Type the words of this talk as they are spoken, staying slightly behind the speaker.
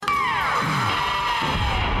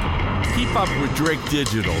Keep up with Drake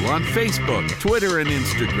Digital on Facebook, Twitter, and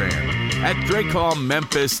Instagram at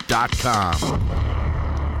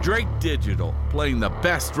DrakeHallMemphis.com. Drake Digital, playing the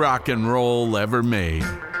best rock and roll ever made.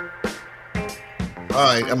 All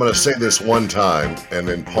right, I'm going to say this one time and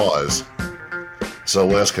then pause so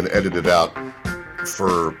Wes can edit it out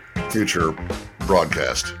for future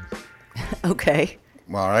broadcast. Okay.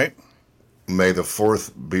 All right. May the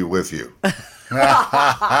 4th be with you.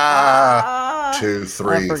 2,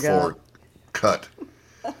 3, 4, cut.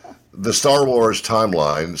 The Star Wars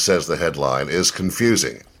timeline, says the headline, is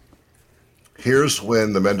confusing. Here's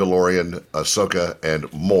when The Mandalorian, Ahsoka,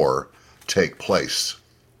 and more take place.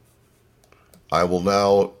 I will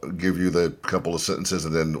now give you the couple of sentences,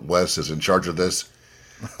 and then Wes is in charge of this.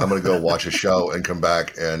 I'm going to go watch a show and come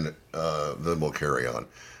back, and then we'll carry on.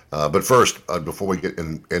 But first, before we get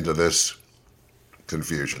into this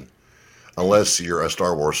confusion, unless you're a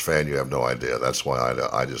Star Wars fan, you have no idea. That's why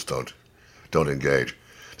I just don't engage.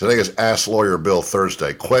 Today is Ask Lawyer Bill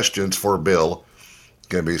Thursday. Questions for Bill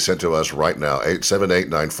can be sent to us right now,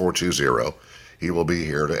 878-9420. He will be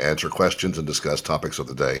here to answer questions and discuss topics of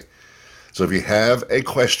the day. So if you have a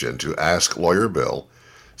question to ask Lawyer Bill,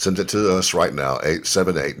 send it to us right now,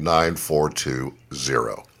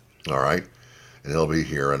 878-9420. All right? And he'll be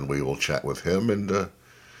here, and we will chat with him and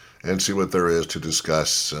see what there is to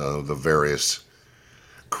discuss the various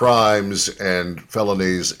crimes and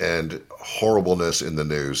felonies and horribleness in the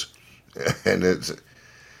news. And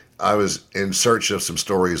I was in search of some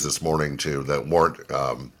stories this morning, too, that weren't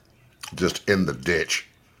just in the ditch.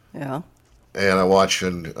 Yeah. And I watched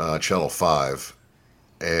Channel 5,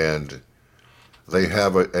 and they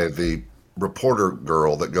have the reporter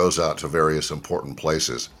girl that goes out to various important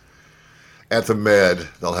places. At the Med,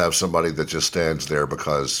 they'll have somebody that just stands there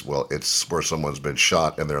because, well, it's where someone's been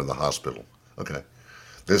shot and they're in the hospital. Okay.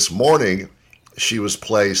 This morning, she was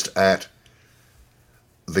placed at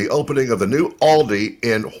the opening of the new Aldi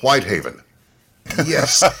in Whitehaven.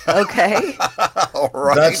 Yes. Okay. All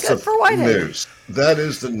right. That's good for Whitehaven. News. That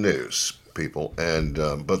is the news, people. And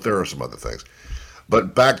but there are some other things.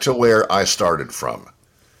 But back to where I started from.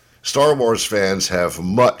 Star Wars fans have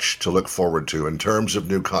much to look forward to in terms of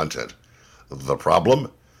new content. The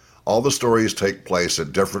problem? All the stories take place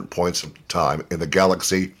at different points of time in the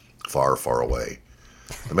galaxy far, far away.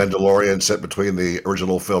 The Mandalorian set between the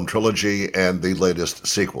original film trilogy and the latest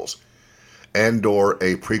sequels. Andor,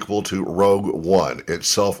 a prequel to Rogue One,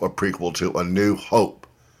 itself a prequel to A New Hope.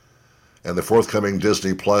 And the forthcoming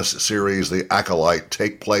Disney Plus series, The Acolyte,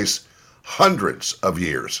 take place hundreds of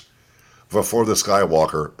years before the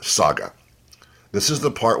Skywalker saga. This is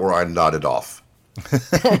the part where I nodded off.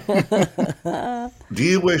 Do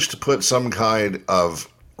you wish to put some kind of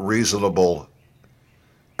reasonable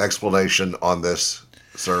explanation on this,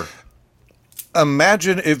 sir?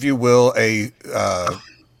 Imagine, if you will, a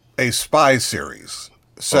spy series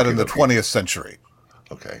set in the 20th century.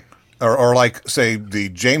 Okay. Or like, say, the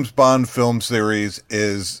James Bond film series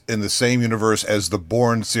is in the same universe as the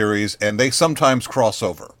Bourne series, and they sometimes cross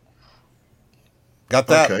over. Got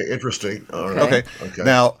that? Okay, interesting. All right. Okay.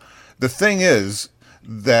 Now, the thing is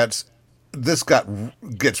that this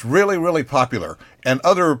gets really, really popular, and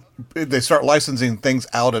they start licensing things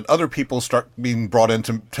out, and other people start being brought in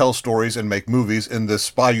to tell stories and make movies in this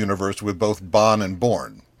spy universe with both Bond and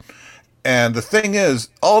Bourne. And the thing is,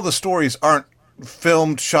 all the stories aren't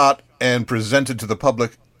filmed, shot, and presented to the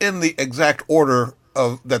public in the exact order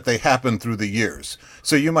that they happen through the years.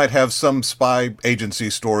 So you might have some spy agency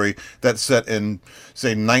story that's set in,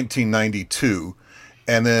 say, 1992,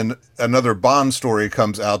 and then another Bond story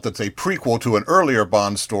comes out that's a prequel to an earlier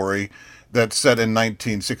Bond story that's set in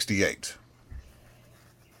 1968.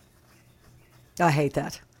 I hate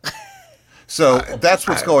that. So that's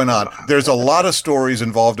what's going on. There's a lot of stories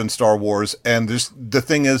involved in Star Wars, and the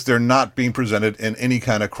thing is, they're not being presented in any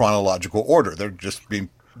kind of chronological order. They're just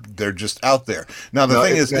out there. Now the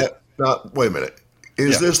thing is, wait a minute.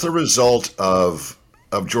 Is this the result of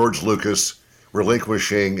George Lucas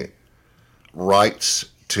relinquishing rights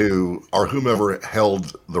to, or whomever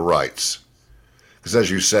held the rights? Because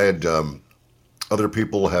as you said, other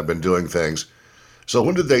people have been doing things. So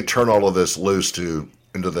when did they turn all of this loose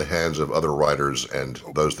into the hands of other writers and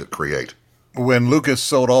those that create? When Lucas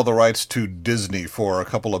sold all the rights to Disney for a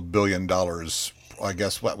couple of $1 billion, I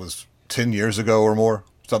guess that was 10 years ago or more.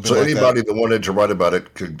 Something like anybody that wanted to write about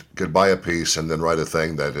it could buy a piece and then write a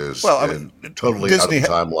thing that is totally Disney out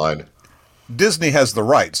of the timeline. Disney has the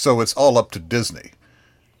rights, so it's all up to Disney.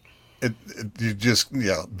 They're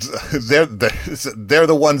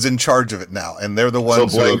the ones in charge of it now, and they're the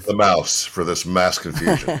ones. So blame the mouse for this mass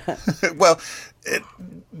confusion. Well,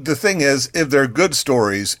 The thing is, if they're good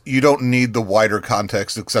stories, you don't need the wider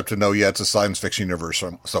context except to know, it's a science fiction universe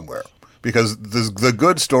somewhere. Because the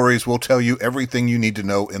good stories will tell you everything you need to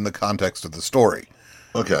know in the context of the story.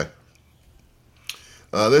 Okay.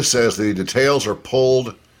 This says the details are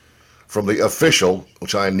pulled from the official,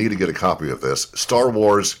 which I need to get a copy of this, Star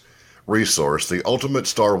Wars resource, the Ultimate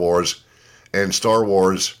Star Wars and Star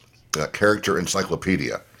Wars Character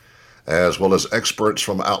Encyclopedia, as well as experts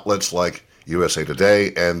from outlets like USA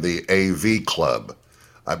Today and the AV Club.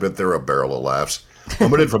 I bet they're a barrel of laughs.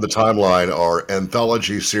 Omitted from the timeline are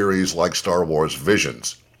anthology series like Star Wars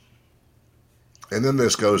Visions. And then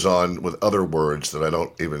this goes on with other words that I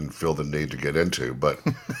don't even feel the need to get into, but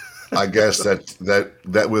I guess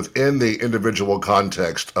that within the individual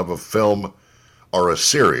context of a film or a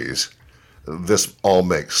series, this all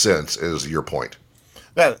makes sense, is your point.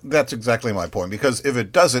 That's exactly my point. Because if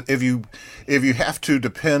it doesn't, if you have to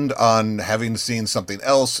depend on having seen something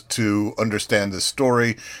else to understand this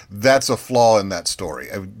story, that's a flaw in that story.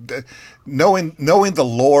 Knowing the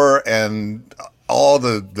lore and all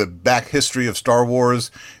the back history of Star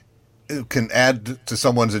Wars can add to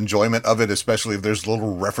someone's enjoyment of it, especially if there's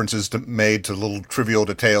little references made to little trivial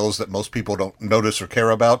details that most people don't notice or care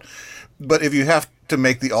about. But if you have to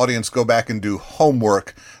make the audience go back and do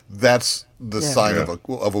homework, that's the sign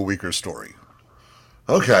of a weaker story.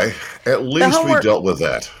 Okay, at least we dealt with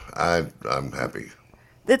that. I'm happy.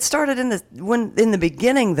 It started in the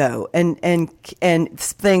beginning though, and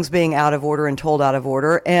things being out of order and told out of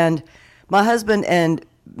order. And my husband and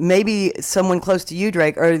maybe someone close to you,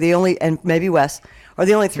 Drake, are the only, and maybe Wes, are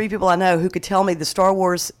the only three people I know who could tell me the Star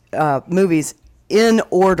Wars movies in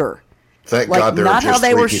order. Thank God there not are just how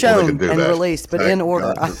they three were people that shown can do and that. released, but Thank in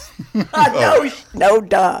order. God. No,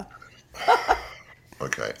 duh.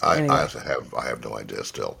 Okay, Anyway. I have no idea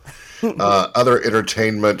still. Other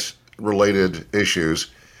entertainment-related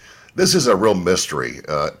issues. This is a real mystery,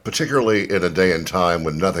 particularly in a day and time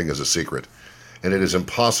when nothing is a secret, and it is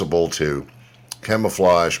impossible to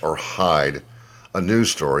camouflage or hide a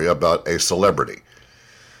news story about a celebrity.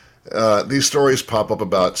 These stories pop up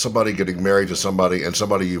about somebody getting married to somebody, and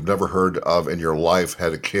somebody you've never heard of in your life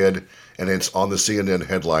had a kid, and it's on the CNN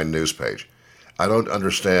headline news page. I don't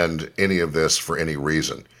understand any of this for any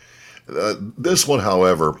reason. This one,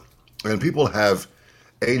 however, and people have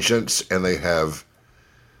agents and they have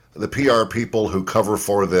the PR people who cover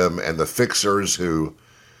for them and the fixers who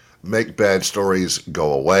make bad stories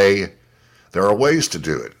go away. There are ways to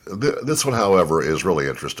do it. This one, however, is really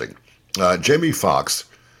interesting. Jamie Foxx,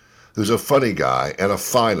 who's a funny guy and a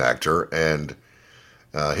fine actor, and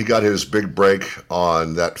he got his big break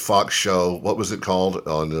on that Fox show. What was it called? It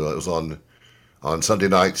was on Sunday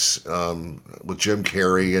nights with Jim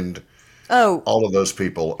Carrey and all of those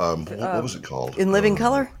people. What was it called? In Living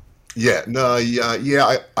Color? Yeah,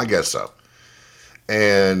 I guess so.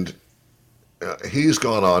 And he's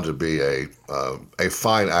gone on to be a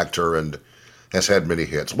fine actor and has had many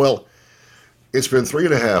hits. Well, it's been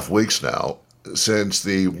 3.5 weeks now since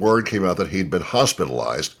the word came out that he'd been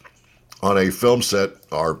hospitalized on a film set,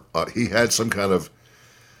 or he had some kind of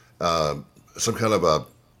an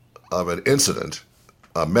incident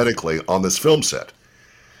medically on this film set.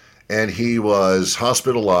 And he was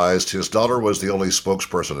hospitalized. His daughter was the only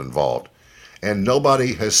spokesperson involved. And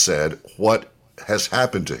nobody has said what has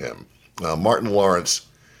happened to him. Martin Lawrence,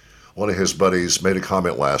 one of his buddies, made a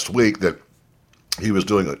comment last week that he was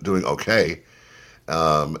doing okay.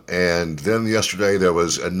 And then yesterday there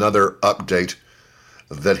was another update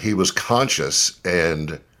that he was conscious,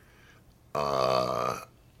 and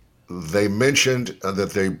they mentioned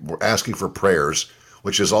that they were asking for prayers,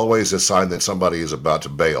 which is always a sign that somebody is about to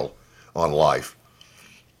bail on life.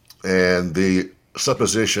 And the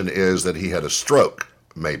supposition is that he had a stroke,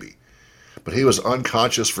 maybe. But he was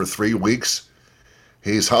unconscious for 3 weeks.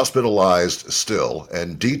 He's hospitalized still,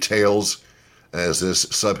 and details, as this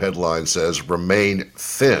subheadline says, remain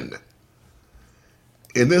thin.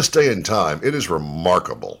 In this day and time, it is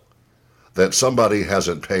remarkable that somebody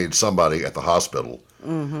hasn't paid somebody at the hospital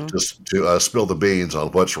to spill the beans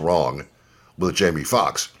on what's wrong with Jamie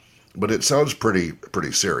Foxx. But it sounds pretty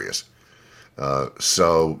serious.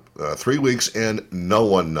 So 3 weeks in, no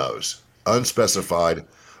one knows. Unspecified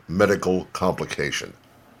medical complication.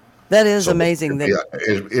 That is amazing.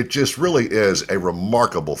 It just really is a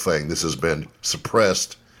remarkable thing. This has been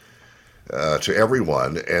suppressed to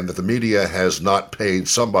everyone, and that the media has not paid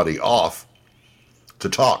somebody off to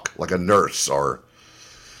talk, like a nurse or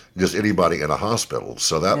just anybody in a hospital.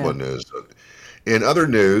 So that one is. In other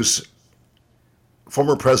news,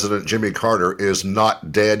 former President Jimmy Carter is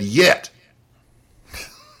not dead yet.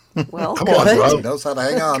 Well, Come on, bro. He knows how to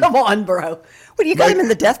hang on. Come on, bro. What, you got him in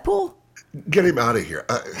the death pool? Get him out of here.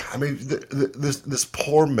 I mean, this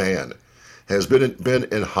poor man has been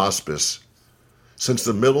in hospice since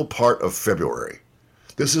the middle part of February.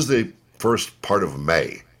 This is the first part of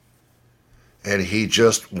May. And he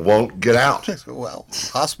just won't get out. Well,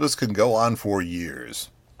 hospice can go on for years.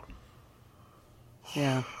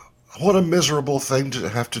 Yeah. What a miserable thing to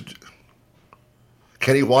have to do.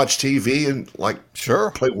 Can he watch TV and,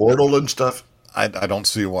 sure, play Wordle and stuff? I don't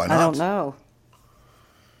see why not. I don't know.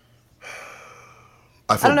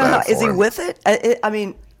 I don't know. bad for Is he him. with it? I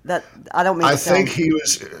mean, that I don't mean. I to think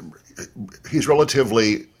sound... he's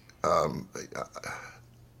relatively,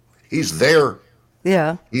 he's there.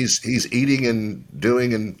 Yeah. He's eating and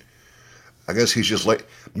doing, and I guess he's just like,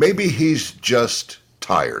 maybe he's just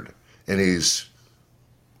tired and he's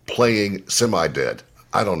playing semi-dead.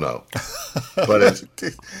 I don't know. But it's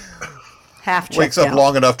Half wakes checked up out.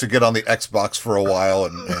 long enough to get on the Xbox for a while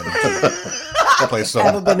and play some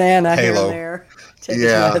Have a banana here Halo. and there. Take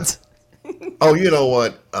Yeah. meds. Oh, you know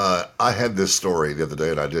what? I had this story the other day,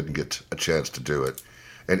 and I didn't get a chance to do it.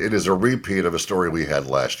 And it is a repeat of a story we had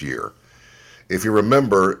last year. If you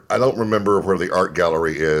remember, I don't remember where the art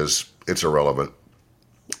gallery is. It's irrelevant.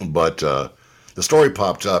 But the story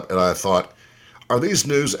popped up, and I thought, are these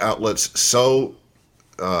news outlets so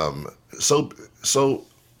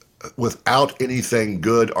without anything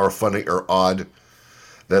good or funny or odd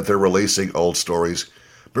that they're releasing old stories?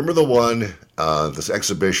 Remember the one, this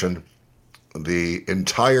exhibition, the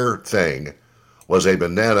entire thing was a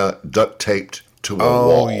banana duct taped to a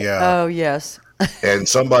wall. Oh, yeah. Oh yes. And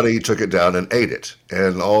somebody took it down and ate it.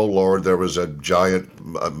 And oh Lord, there was a giant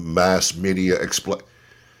mass media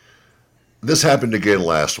This happened again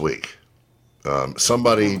last week.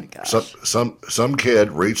 Somebody, Oh some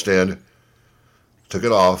kid reached in, took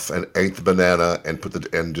it off, and ate the banana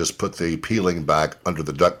and just put the peeling back under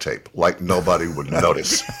the duct tape, like nobody would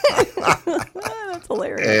notice. That's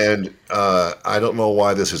hilarious. And I don't know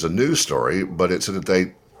why this is a news story, but it's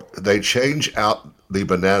that they change out the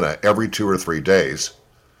banana every 2 or 3 days.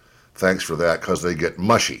 Thanks for that, because they get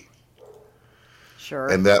mushy. Sure.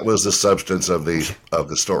 And that was the substance of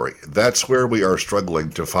the story. That's where we are struggling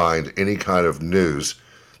to find any kind of news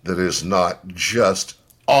that is not just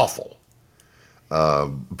awful.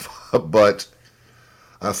 But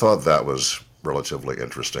I thought that was relatively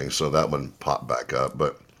interesting, so that one popped back up.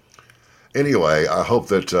 But anyway, I hope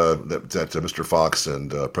that Mr. Foxx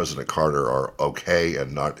and President Carter are okay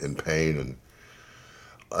and not in pain and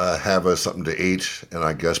have something to eat. And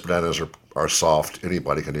I guess bananas are soft.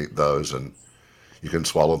 Anybody can eat those, and you can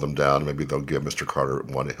swallow them down. Maybe they'll give Mr. Carter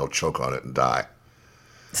one, and he'll choke on it and die.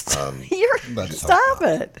 Stop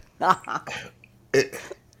it.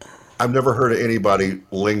 I've never heard of anybody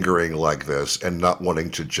lingering like this and not wanting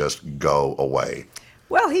to just go away.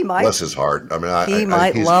 Well, he might. Bless his heart. I mean, He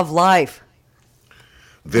might love life.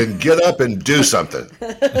 Then get up and do something.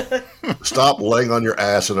 Stop laying on your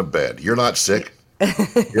ass in a bed. You're not sick.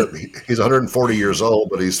 He's 140 years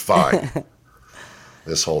old, but he's fine.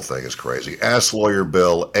 This whole thing is crazy. Ask Lawyer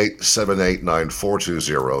Bill,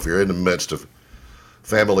 878-9420. If you're in the midst of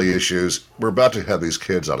family issues, we're about to have these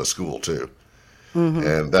kids out of school, too. Mm-hmm.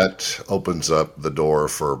 And that opens up the door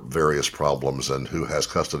for various problems and who has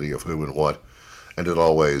custody of who and what. And it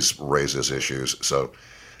always raises issues. So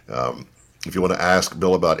if you want to ask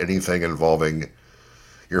Bill about anything involving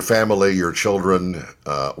your family, your children,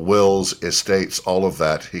 wills, estates, all of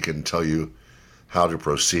that, he can tell you how to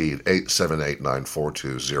proceed.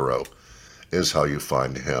 878-9420 is how you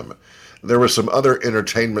find him. There were some other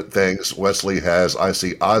entertainment things Wesley has. I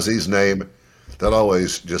see Ozzy's name. That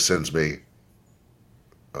always just sends me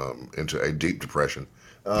into a deep depression.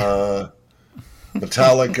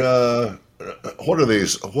 Metallica. What are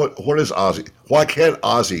these? What is Ozzy? Why can't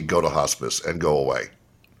Ozzy go to hospice and go away?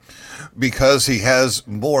 Because he has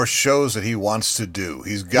more shows that he wants to do.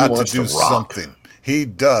 He's got to do something. He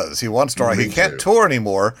does. He wants to. He can't tour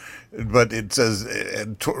anymore, but it says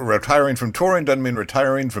retiring from touring doesn't mean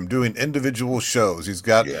retiring from doing individual shows. He's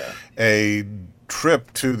got a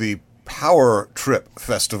trip to the Power Trip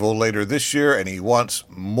Festival later this year, and he wants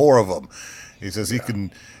more of them. He says he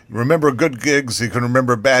can remember good gigs, he can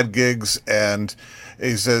remember bad gigs, and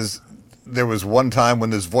he says there was one time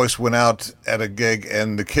when his voice went out at a gig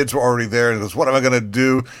and the kids were already there, and he goes, what am I going to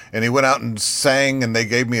do? And he went out and sang, and they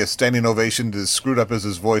gave me a standing ovation, as screwed up as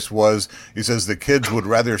his voice was. He says the kids would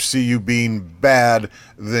rather see you being bad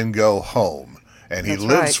than go home. And he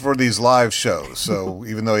lives for these live shows. So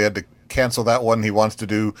even though he had to cancel that one, he wants to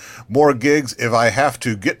do more gigs if I have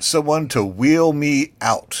to get someone to wheel me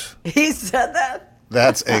out. He said that?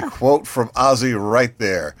 That's a quote from Ozzy right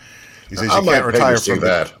there. He says you can't retire from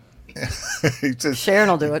that. He says, Sharon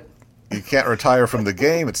will do it. you can't retire from the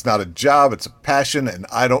game. It's not a job. It's a passion, and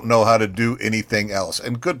I don't know how to do anything else.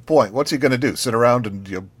 And good point. What's he going to do? Sit around and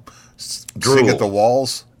sing at the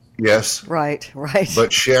walls? Yes. Right.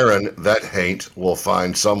 But Sharon, that haint, will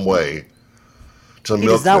find some way to He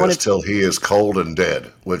milk does not this till he is cold and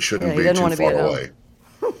dead, which shouldn't be too far away.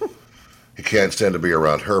 He can't stand to be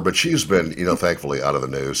around her, but she's been, thankfully out of the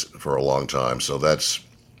news for a long time. So that's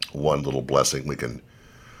one little blessing.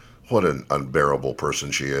 What an unbearable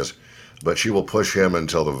person she is. But she will push him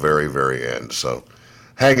until the very, very end. So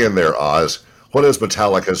hang in there, Oz. What is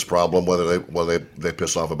Metallica's problem? What they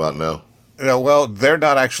piss off about now? Well, they're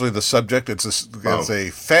not actually the subject. It's a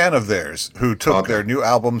fan of theirs who took their new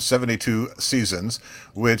album, 72 Seasons,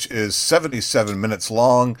 which is 77 minutes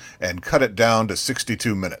long, and cut it down to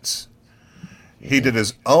 62 minutes. He did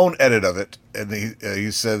his own edit of it, and he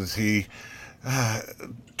says he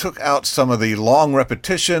took out some of the long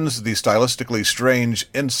repetitions, the stylistically strange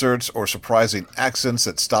inserts or surprising accents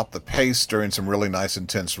that stopped the pace during some really nice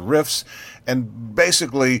intense riffs, and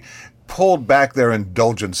basically pulled back their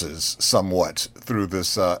indulgences somewhat through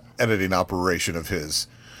this editing operation of his.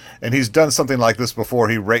 And he's done something like this before.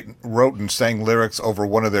 He wrote and sang lyrics over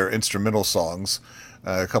one of their instrumental songs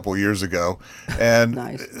a couple years ago. And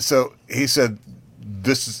Nice. So he said,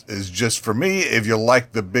 this is just for me. If you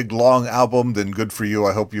like the big long album, then good for you.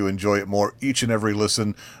 I hope you enjoy it more each and every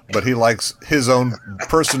listen. But he likes his own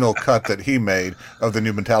personal cut that he made of the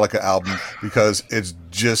new Metallica album because it's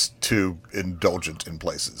just too indulgent in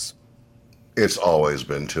places. It's always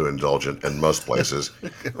been too indulgent in most places.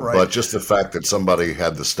 Right. But just the fact that somebody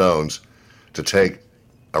had the stones to take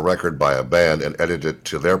a record by a band and edit it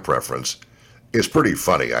to their preference is pretty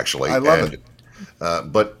funny, actually. I love it.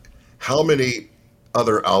 But how many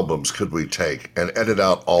other albums could we take and edit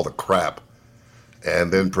out all the crap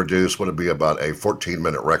and then produce what would be about a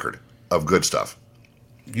 14-minute record of good stuff?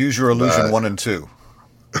 Use Your Illusion 1 and 2.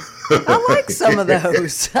 I like some of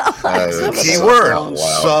those. Keyword,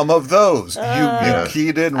 some of those. You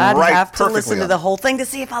keyed in I'd right have to perfectly. listen to the whole thing to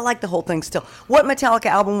see if I like the whole thing still. What Metallica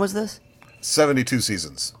album was this? 72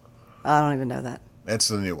 Seasons. I don't even know that. It's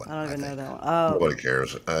the new one. I don't even know that one. Oh, Nobody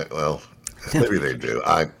cares. Well, maybe they do.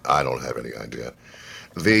 I don't have any idea.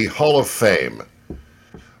 The Hall of Fame,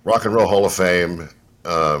 Rock and Roll Hall of Fame,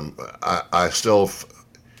 I still...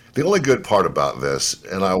 The only good part about this,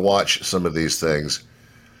 and I watch some of these things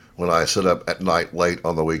when I sit up at night late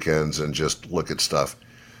on the weekends and just look at stuff.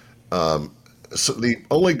 So the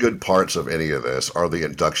only good parts of any of this are the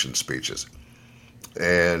induction speeches.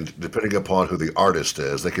 And depending upon who the artist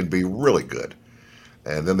is, they can be really good.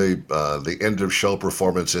 And then the end of show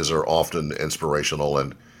performances are often inspirational,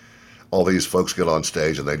 and all these folks get on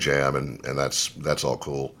stage and they jam, and that's all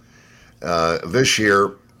cool. This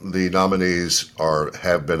year, the nominees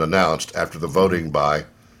have been announced after the voting by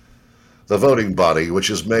the voting body, which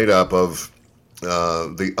is made up of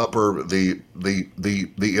the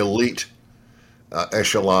elite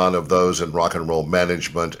echelon of those in rock and roll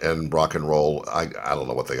management and rock and roll. I don't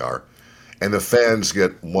know what they are. And the fans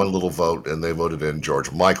get one little vote, and they voted in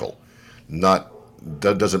George Michael. That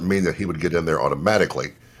doesn't mean that he would get in there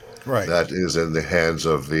automatically. Right. That is in the hands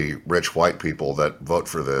of the rich white people that vote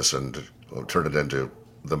for this and turn it into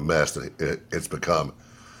the mess that it's become.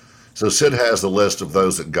 So Sid has the list of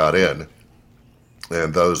those that got in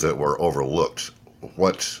and those that were overlooked.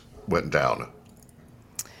 What went down?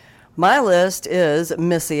 my list is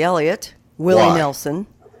Missy Elliott, Willie Why? Nelson.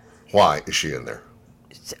 Why is she in there?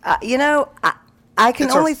 I can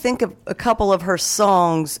It's her- only think of a couple of her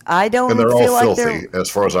songs. I don't And they're feel all like filthy, they're. as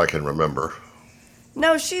far as I can remember.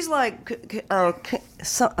 No, she's like,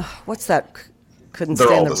 what's that? Couldn't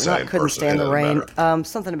They're all stand the same not couldn't person. stand It the doesn't rain.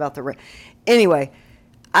 Something about the rain. Anyway,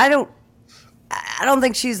 I don't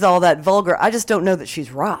think she's all that vulgar. I just don't know that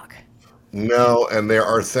she's rock. No, and there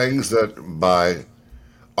are things that by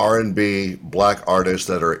R&B black artists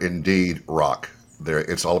that are indeed rock.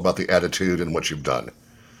 It's all about the attitude and what you've done.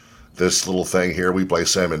 This little thing here, we play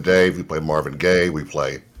Sam and Dave, we play Marvin Gaye, we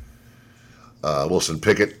play Wilson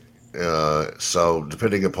Pickett. So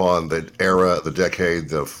depending upon the era, the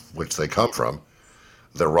decade of which they come from,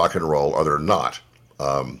 they're rock and roll or they're not.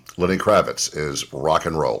 Lenny Kravitz is rock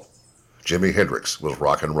and roll. Jimi Hendrix was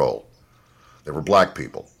rock and roll. They were black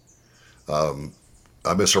people.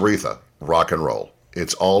 Miss Aretha, rock and roll.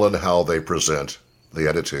 It's all in how they present the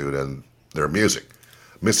attitude and their music.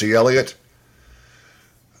 Missy Elliott,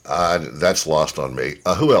 that's lost on me.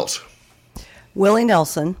 Who else? Willie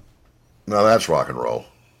Nelson. No, that's rock and roll.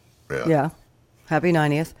 Yeah. Happy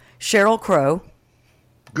 90th. Sheryl Crow.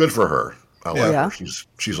 Good for her. I like Yeah. her.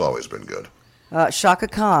 She's always been good. Shaka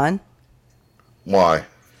Khan. Why?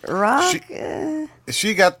 rock.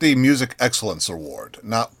 She got the Music Excellence Award,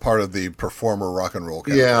 not part of the Performer Rock and Roll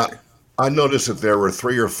category. Yeah, I noticed that there were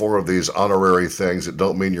 3 or 4 of these honorary things that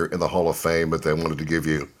don't mean you're in the Hall of Fame, but they wanted to give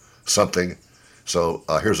you something. So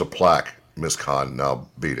here's a plaque, Miss Khan. Now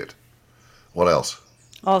beat it. What else?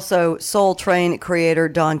 Also, Soul Train creator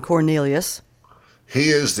Don Cornelius. He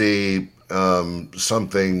is the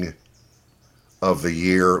something of the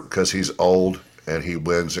year because he's old, and he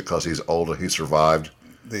wins it because he's old and he survived.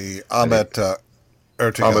 The Ahmet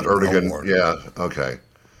Ertegun Award. Yeah, okay.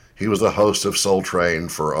 He was the host of Soul Train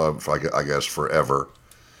for I guess forever,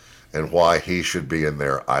 and why he should be in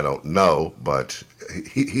there, I don't know, but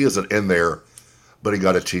he isn't in there, but he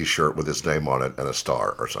got a T-shirt with his name on it and a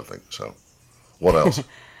star or something. So, what else?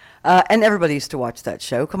 And everybody used to watch that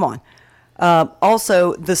show. Come on.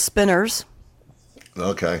 Also, the Spinners.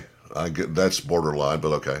 Okay, that's borderline,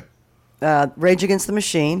 but okay. Rage Against the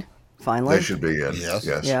Machine. Finally, They should be in. Yes.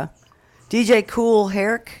 Yeah. DJ Kool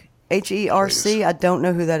Herc, Herc. I don't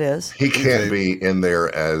know who that is. He can't be in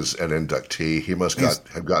there as an inductee. He must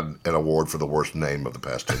have gotten an award for the worst name of the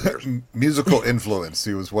past 10 years. Musical influence.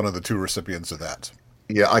 He was one of the 2 recipients of that.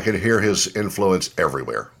 Yeah, I can hear his influence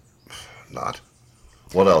everywhere. Not.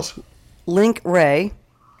 What else? Link Ray.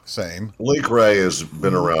 Same. Link Ray has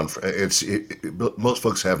been around. Most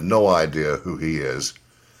folks have no idea who he is.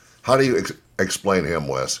 How do you explain him,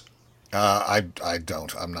 Wes? I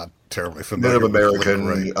don't. I'm not terribly familiar. Native American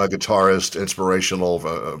with Link Ray. guitarist, inspirational. Been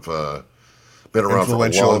around for a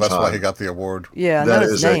Influential. long time. That's why he got the award. Yeah, I That know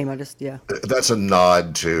his is name. That's a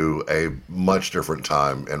nod to a much different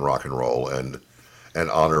time in rock and roll, and an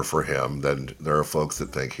honor for him. Than there are folks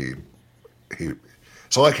that think he.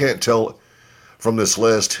 So I can't tell from this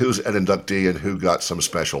list who's an inductee and who got some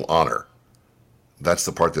special honor. That's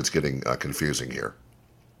the part that's getting confusing here.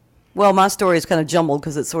 Well, my story is kind of jumbled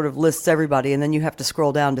because it sort of lists everybody, and then you have to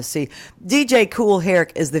scroll down to see. DJ Kool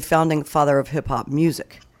Herc is the founding father of hip-hop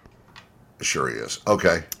music. Sure he is.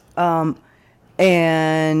 Okay. And,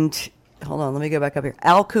 hold on, let me go back up here.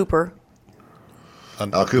 Al Cooper.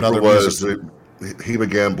 Al Cooper he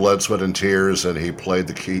began Blood, Sweat, and Tears, and he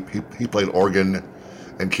played he played organ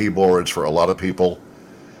and keyboards for a lot of people.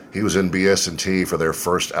 He was in BS&T for their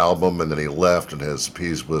first album, and then he left, and his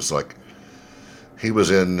piece was like, he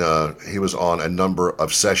was on a number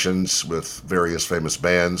of sessions with various famous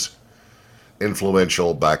bands,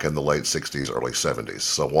 influential back in the late 60s, early 70s.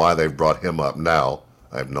 So why they've brought him up now,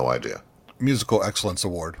 I have no idea. Musical Excellence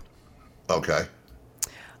Award. Okay.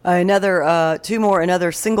 Two more.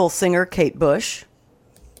 Another single singer, Kate Bush.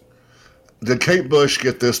 Did Kate Bush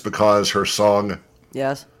get this because her song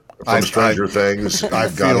Yes. from Stranger Things I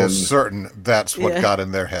got feel in? certain that's what got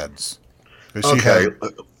in their heads. Okay.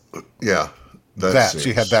 Yeah.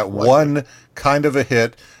 She had that one kind of a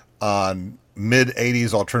hit on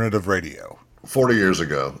mid-'80s alternative radio 40 years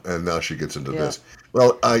ago, and now she gets into this.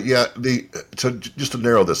 Well, just to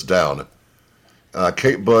narrow this down,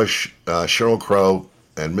 Kate Bush, Sheryl Crow,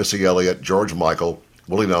 and Missy Elliott, George Michael,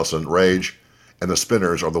 Willie Nelson, Rage, and the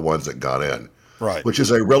Spinners are the ones that got in. Right. Which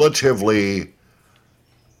is a relatively,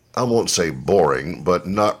 I won't say boring, but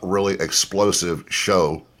not really explosive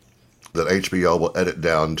show that HBO will edit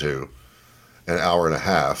down to an hour and a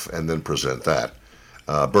half and then present that.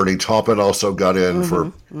 Bernie Taupin also got in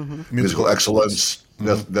for musical excellence.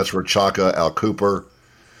 That's where Chaka, Al Cooper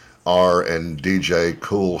are, and DJ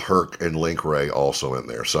Kool Herc and Link Ray also in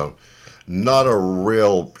there. So not a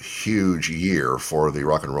real huge year for the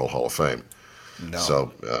Rock and Roll Hall of Fame. No.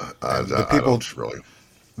 So I don't really.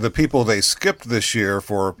 The people they skipped this year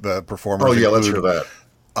for the performers. Oh yeah, let's hear that.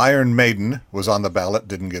 Iron Maiden was on the ballot,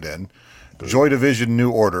 didn't get in. Joy Division, New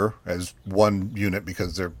Order as one unit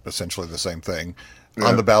because they're essentially the same thing. Yeah.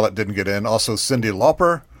 On the ballot, didn't get in. Also, Cyndi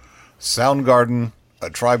Lauper, Soundgarden, A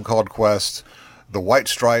Tribe Called Quest, The White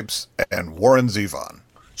Stripes, and Warren Zevon.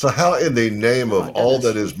 So how in the name of all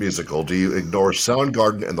that is musical do you ignore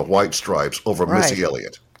Soundgarden and the White Stripes over Missy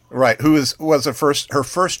Elliott? Right, who was her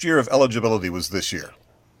first year of eligibility was this year.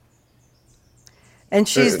 And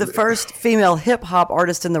she's the first female hip-hop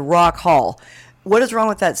artist in the Rock Hall. What is wrong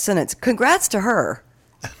with that sentence? Congrats to her.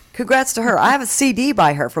 Congrats to her. I have a CD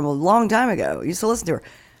by her from a long time ago. I used to listen to her.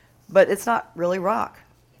 But it's not really rock.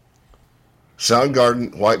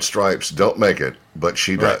 Soundgarden, White Stripes don't make it, but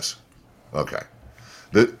she does. Right. Okay.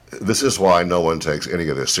 This is why no one takes any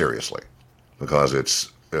of this seriously, because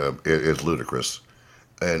it's ludicrous.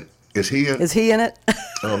 And is he in? Is he in it? I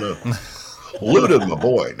don't know. Luda's my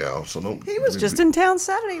boy now, so don't. He was just in town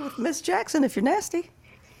Saturday with Miss Jackson. If you're nasty.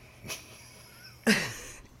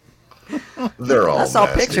 They're all. I saw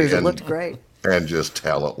nasty pictures. It looked great. And just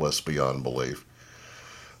talentless beyond belief.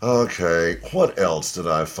 Okay, what else did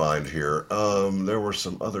I find here? There were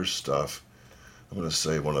some other stuff. I'm going to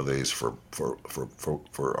save one of these for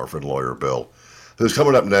our friend Lawyer Bill, who's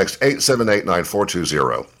coming up next.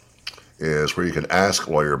 878-9420 is where you can ask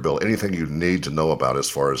Lawyer Bill anything you need to know about as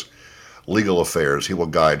far as legal affairs. He will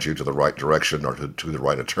guide you to the right direction or to the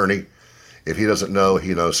right attorney. If he doesn't know,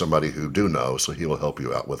 he knows somebody who do know, so he will help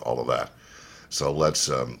you out with all of that. So let's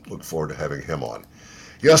look forward to having him on.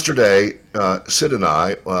 Yesterday, Sid and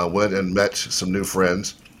I went and met some new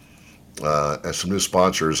friends and some new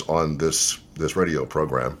sponsors on this radio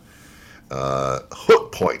program.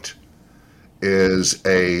 Hook Point is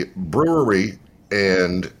a brewery,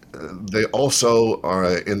 and they also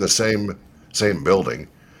are in the same building.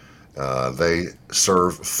 They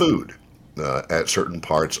serve food at certain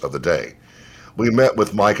parts of the day. We met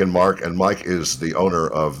with Mike and Mark, and Mike is the owner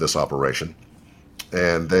of this operation,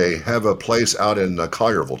 and they have a place out in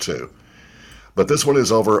Collierville too. But this one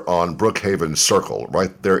is over on Brookhaven Circle,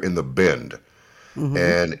 right there in the Bend,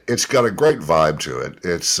 and it's got a great vibe to it.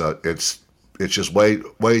 It's just way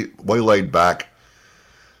laid back.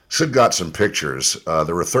 Sid got some pictures.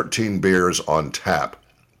 There were 13 beers on tap,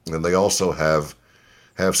 and they also have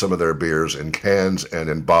some of their beers in cans and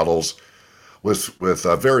in bottles with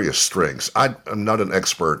various strengths. I'm not an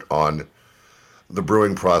expert on the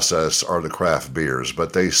brewing process or the craft beers,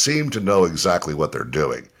 but they seem to know exactly what they're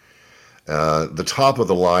doing. The top of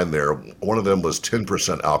the line there, one of them was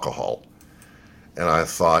 10% alcohol, and I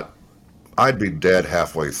thought I'd be dead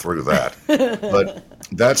halfway through that. But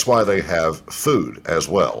that's why they have food as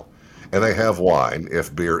well, and they have wine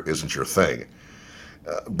if beer isn't your thing.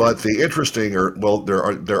 But the interesting, there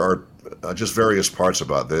are just various parts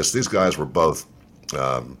about this. These guys were both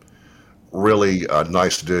really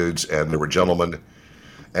nice dudes, and they were gentlemen.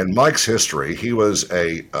 And Mike's history, he was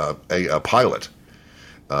a pilot,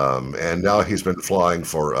 and now he's been flying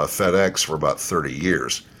for FedEx for about 30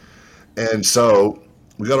 years. And so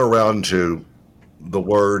we got around to the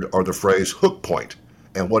word or the phrase Hook Point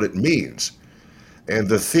and what it means. And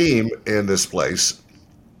the theme in this place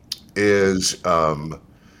is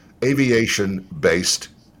aviation-based,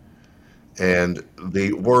 and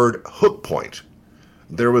the word Hook Point.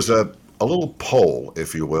 There was a little pole,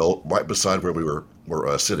 if you will, right beside where we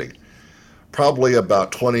were sitting, probably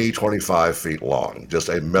about 20, 25 feet long, just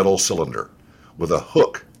a metal cylinder with a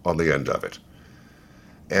hook on the end of it.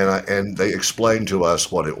 And they explained to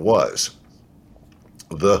us what it was.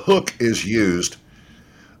 The hook is used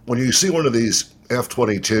when you see one of these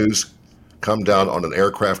F-22s come down on an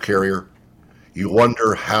aircraft carrier. You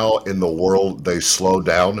wonder how in the world they slow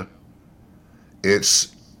down.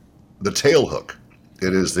 It's the tail hook.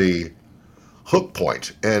 It is the hook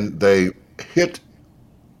point, and they hit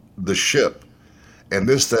the ship, and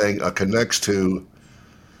this thing connects to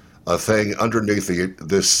a thing underneath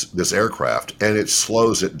this aircraft, and it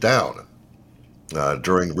slows it down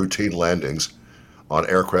during routine landings on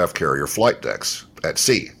aircraft carrier flight decks at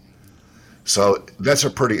sea. So that's a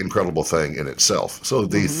pretty incredible thing in itself. So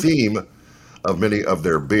the theme of many of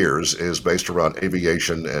their beers is based around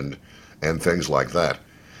aviation and things like that.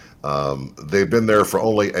 They've been there for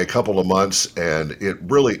only a couple of months, and it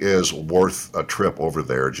really is worth a trip over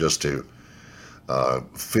there just to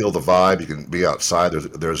feel the vibe. You can be outside.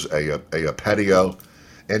 There's a patio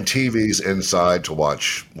and TVs inside to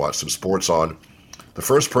watch some sports on. The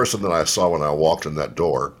first person that I saw when I walked in that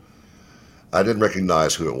door, I didn't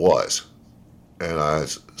recognize who it was, and I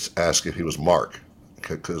asked if he was Mark,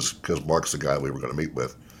 because Mark's the guy we were going to meet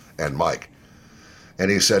with, and Mike. And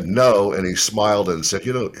he said no, and he smiled and said,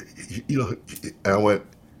 you know, and I went,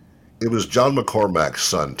 it was John McCormack's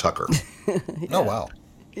son, Tucker. Yeah. Oh, wow.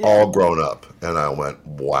 Yeah. All grown up. And I went,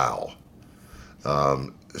 wow.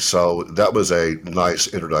 So that was a nice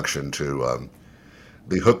introduction to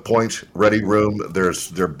the Hook Point Ready Room.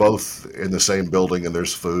 They're both in the same building, and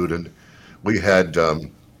there's food. And we had, what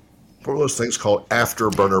were those things called?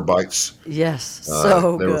 Afterburner bites. Yes,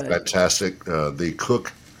 so they good. were fantastic. The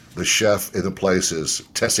cook, the chef in the place is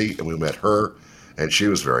Tessie, and we met her, and she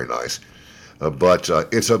was very nice. But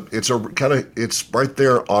it's right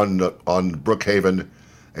there on Brookhaven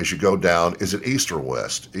as you go down. Is it east or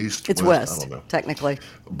west? East. It's west. I west, don't know. technically.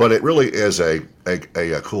 But it really is a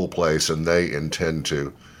cool place, and they intend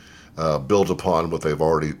to build upon what they've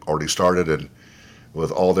already started, and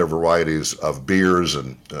with all their varieties of beers,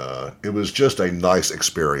 and it was just a nice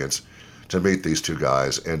experience to meet these two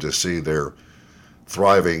guys and to see their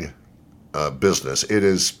thriving business.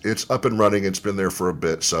 It's up and running. It's been there for a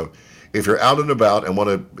bit. So if you're out and about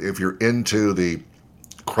and if you're into the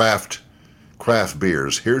craft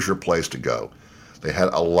beers, here's your place to go. They had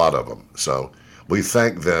a lot of them. So we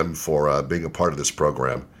thank them for being a part of this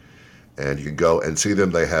program. and you can go and see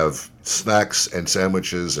them. They have snacks and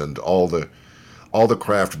sandwiches and all the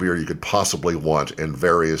craft beer you could possibly want in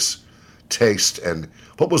various tastes. And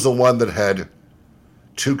what was the one that had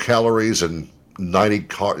 2 calories and 90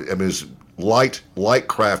 I mean, it's light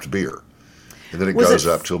craft beer, and then it goes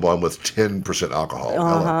up to one with 10%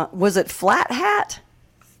 alcohol. Was it Flat Hat?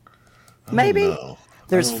 Maybe. No.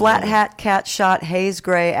 There's Flat Hat, Cat Shot, Haze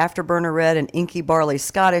Grey, Afterburner Red, and Inky Barley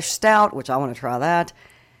Scottish Stout, which I want to try that,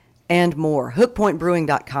 and more.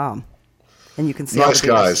 HookPointBrewing.com. And you can see nice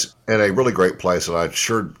guys, and a really great place, and I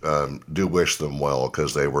sure do wish them well,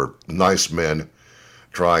 because they were nice men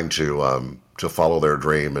trying to follow their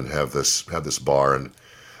dream and have this bar. And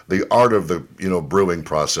the art of the brewing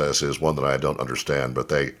process is one that I don't understand, but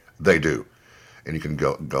they do, and you can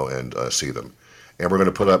go and see them. And we're going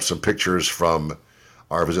to put up some pictures from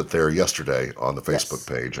our visit there yesterday on the Facebook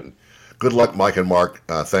page. And good luck, Mike and Mark.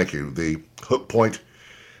 Thank you. The Hook Point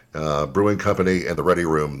Brewing Company and the Ready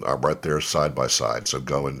Room are right there side by side. So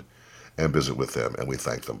go and visit with them, and we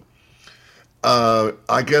thank them.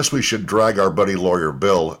 I guess we should drag our buddy Lawyer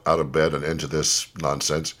Bill out of bed and into this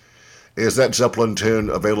nonsense. Is that Zeppelin tune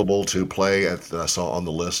available to play that I saw on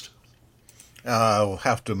the list? I'll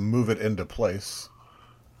have to move it into place.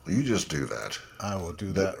 You just do that. I will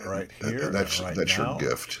do that right here. That's now. Your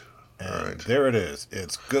gift. And all right. There it is.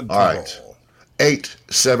 It's good to all right. roll.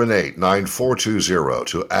 878-9420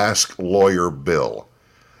 to Ask Lawyer Bill.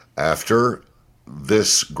 After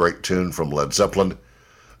this great tune from Led Zeppelin,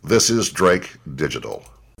 this is Drake Digital.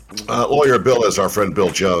 Lawyer Bill is our friend Bill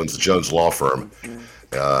Jones. The Jones Law Firm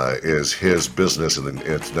is his business, and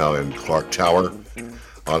it's now in Clark Tower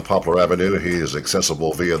on Poplar Avenue. He is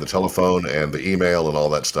accessible via the telephone and the email and all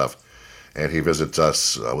that stuff. And he visits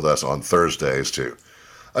us with us on Thursdays to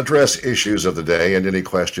address issues of the day and any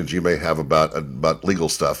questions you may have about legal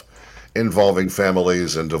stuff involving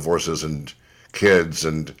families and divorces and kids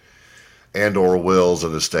and or wills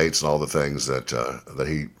and estates and all the things that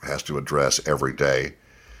he has to address every day.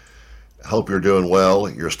 Hope you're doing well.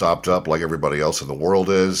 You're stopped up like everybody else in the world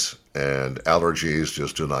is, and allergies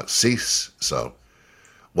just do not cease. So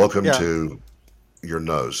welcome to your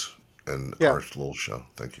nose and our little show.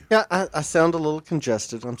 Thank you. Yeah, I sound a little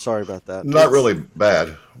congested. I'm sorry about that. Not really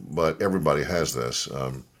bad, but everybody has this.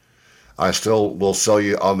 I still will sell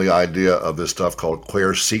you on the idea of this stuff called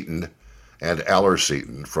quercetin and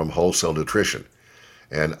allercetin from Wholesale Nutrition.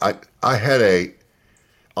 And I had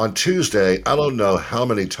on Tuesday, I don't know how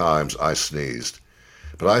many times I sneezed,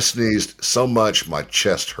 but I sneezed so much my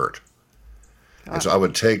chest hurt. And so I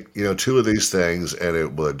would take, 2 of these things and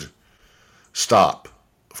it would stop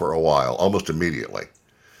for a while, almost immediately.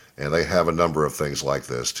 And they have a number of things like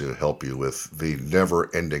this to help you with the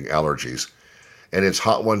never-ending allergies. And it's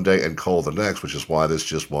hot one day and cold the next, which is why this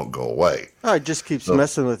just won't go away. Oh, it just keeps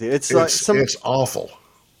messing with you. It's awful.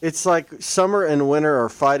 It's like summer and winter are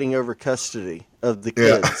fighting over custody of the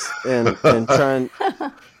kids and trying.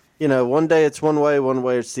 One day it's one way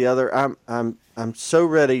it's the other. I'm so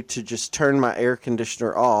ready to just turn my air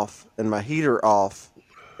conditioner off and my heater off,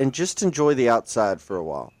 and just enjoy the outside for a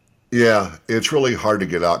while. Yeah, it's really hard to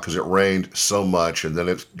get out because it rained so much, and then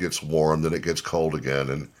it gets warm, then it gets cold again,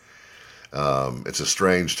 and it's a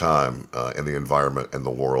strange time in the environment and the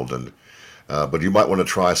world. And but you might want to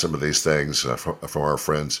try some of these things from our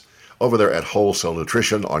friends over there at Wholesale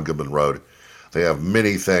Nutrition on Goodman Road. They have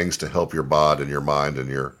many things to help your body and your mind and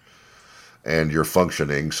your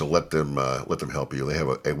functioning. So let them help you. They have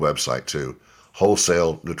a website too,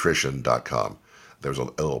 wholesalenutrition.com. There's a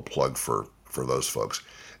little plug for those folks.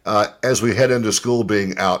 As we head into school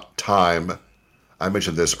being out time, I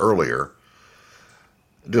mentioned this earlier.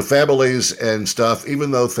 Do families and stuff,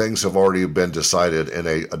 even though things have already been decided in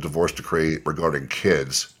a divorce decree regarding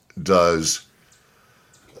kids, does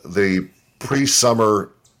the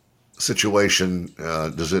pre-summer situation,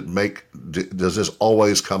 does this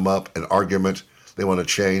always come up, an argument? They want to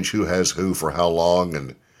change who has who for how long,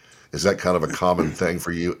 and is that kind of a common thing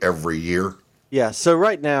for you every year? Yeah, so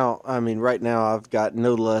right now I've got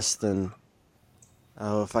no less than,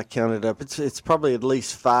 if I count it up, it's probably at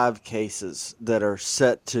least 5 cases that are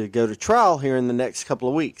set to go to trial here in the next couple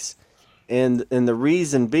of weeks. And the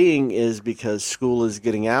reason being is because school is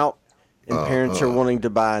getting out and parents are wanting to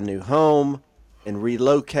buy a new home and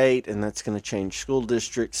relocate, and that's going to change school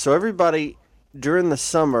districts. So everybody during the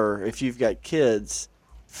summer, if you've got kids,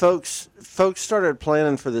 folks started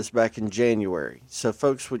planning for this back in January. So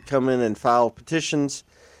folks would come in and file petitions,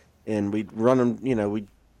 and we'd run them, we'd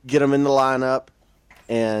get them in the lineup,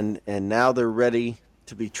 and now they're ready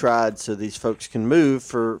to be tried so these folks can move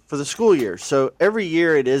for the school year. So every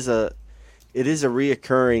year it's it is a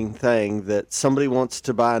reoccurring thing that somebody wants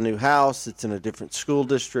to buy a new house. It's in a different school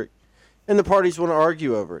district, and the parties want to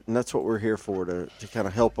argue over it. And that's what we're here for, to kind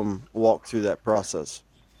of help them walk through that process.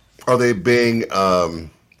 Are they being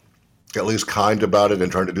at least kind about it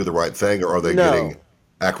and trying to do the right thing, or are they getting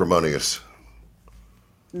acrimonious?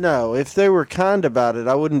 No, if they were kind about it,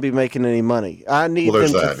 I wouldn't be making any money. I need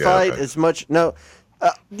them to fight as much. No,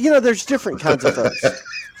 there's different kinds of folks.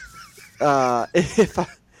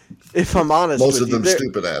 If I'm honest, most with of them you,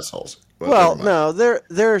 stupid assholes. Well, no,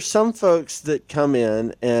 there are some folks that come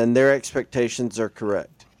in and their expectations are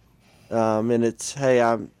correct, and it's, hey,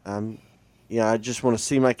 I just want to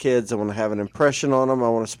see my kids. I want to have an impression on them. I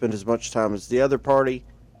want to spend as much time as the other party.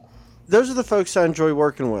 Those are the folks I enjoy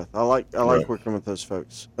working with. I like working with those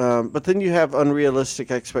folks. But then you have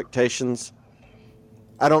unrealistic expectations.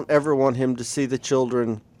 I don't ever want him to see the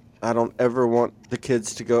children. I don't ever want the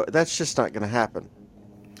kids to go. That's just not going to happen.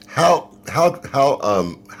 How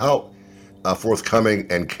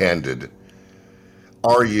forthcoming and candid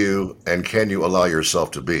are you, and can you allow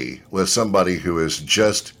yourself to be with somebody who is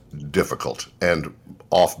just difficult and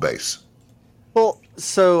off base? Well,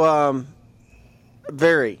 so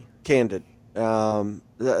very candid.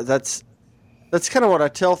 That's kind of what I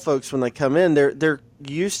tell folks when they come in. They're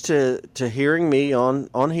used to hearing me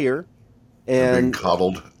on here, and being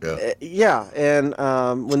coddled. Yeah, and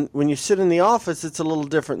when you sit in the office, it's a little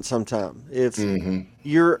different sometimes. If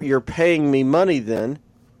you're paying me money, then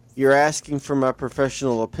you're asking for my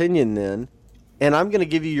professional opinion, then, and I'm going to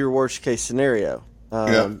give you your worst case scenario.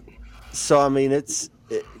 So I mean,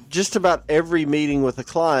 just about every meeting with a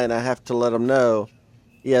client, I have to let them know,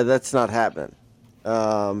 yeah, that's not happening.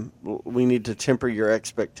 We need to temper your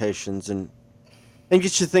expectations and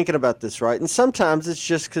get you thinking about this, right? And sometimes it's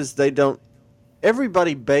just because they don't.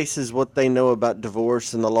 Everybody bases what they know about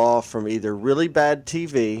divorce and the law from either really bad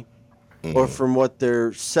TV or from what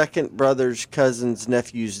their second brother's cousin's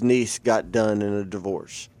nephew's niece got done in a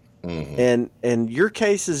divorce. And your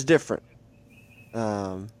case is different.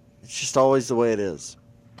 It's just always the way it is.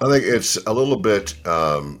 I think it's a little bit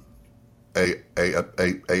a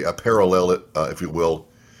parallel, if you will,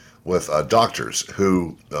 with doctors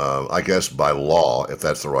who, I guess by law, if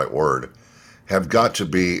that's the right word, have got to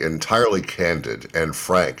be entirely candid and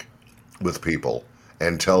frank with people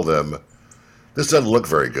and tell them this doesn't look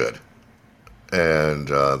very good, and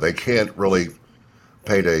they can't really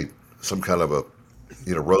paint some kind of a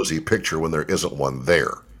rosy picture when there isn't one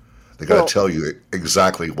there. They got to tell you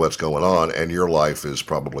exactly what's going on, and your life is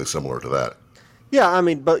probably similar to that. Yeah, I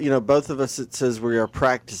mean, but both of us, it says we are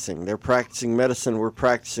practicing. They're practicing medicine, we're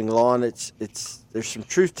practicing law, and there's some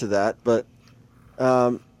truth to that. But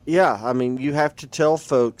yeah, I mean, you have to tell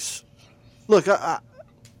folks. Look, I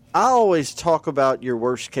always talk about your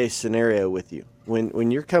worst case scenario with you. When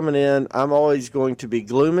you're coming in, I'm always going to be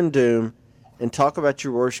gloom and doom and talk about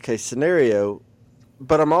your worst case scenario.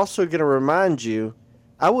 But I'm also going to remind you,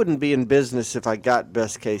 I wouldn't be in business if I got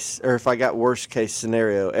best case or if I got worst case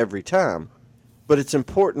scenario every time. But it's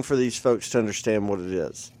important for these folks to understand what it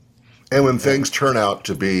is. And when things turn out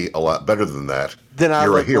to be a lot better than that, then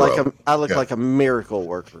you're a hero. I look like a miracle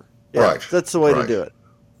worker. Yeah, right. That's the way to do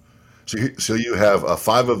it. So you have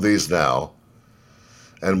 5 of these now,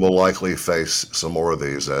 and will likely face some more of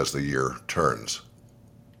these as the year turns.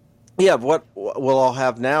 Yeah, what we'll all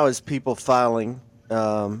have now is people filing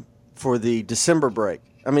for the December break.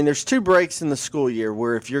 I mean, there's 2 breaks in the school year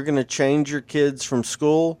where if you're going to change your kids from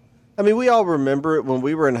school, I mean, we all remember it when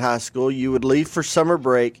we were in high school. You would leave for summer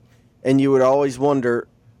break, and you would always wonder,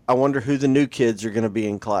 I wonder who the new kids are going to be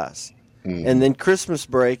in class. And then Christmas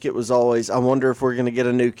break, it was always, I wonder if we're going to get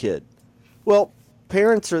a new kid. Well,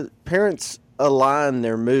 parents align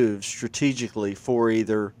their moves strategically for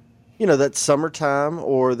either, that summertime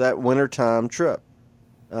or that wintertime trip.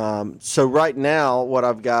 So right now, what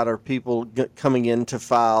I've got are people coming in to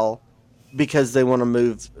file because they want to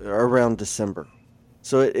move around December.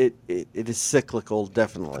 So it is cyclical,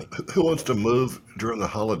 definitely. Who wants to move during the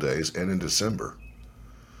holidays and in December?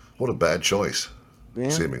 What a bad choice,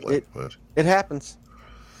 seemingly. It happens.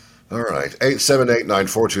 All right.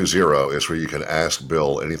 878-9420 is where you can ask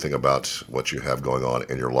Bill anything about what you have going on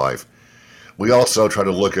in your life. We also try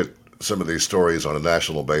to look at some of these stories on a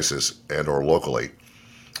national basis and or locally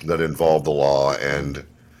that involve the law and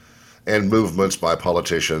movements by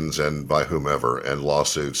politicians and by whomever, and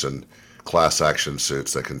lawsuits and class action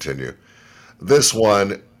suits that continue. This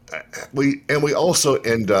one, we also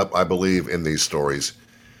end up, I believe, in these stories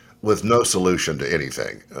with no solution to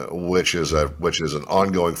anything, which is an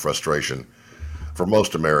ongoing frustration for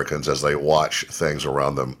most Americans as they watch things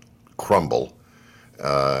around them crumble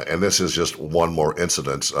And this is just one more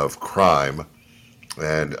incidence of crime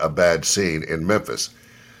and a bad scene in Memphis.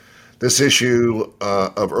 This issue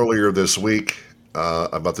of earlier this week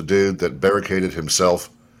about the dude that barricaded himself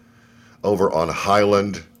over on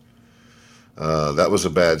Highland, that was a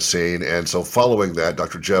bad scene. And so following that,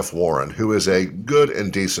 Dr. Jeff Warren, who is a good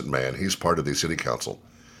and decent man, he's part of the city council,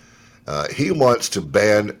 he wants to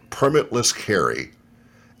ban permitless carry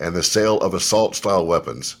and the sale of assault-style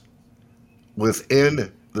weapons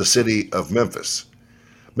within the city of Memphis.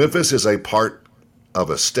 Memphis is a part of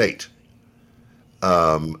a state.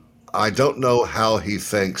 I don't know how he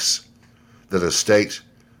thinks that a state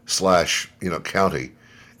 / county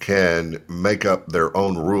can make up their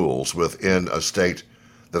own rules within a state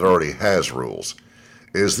that already has rules.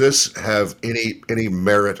 Is this have any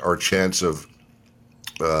merit or chance of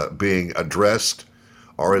being addressed,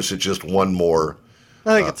 or is it just one more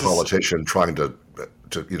politician trying to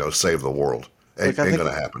save the world? Ain't going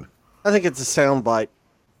to happen. I think it's a soundbite.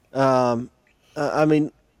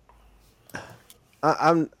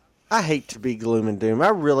 I hate to be gloom and doom. I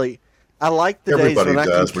like the days when I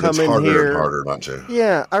can come in here. And harder not to.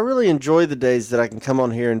 Yeah, I really enjoy the days that I can come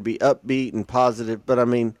on here and be upbeat and positive. But I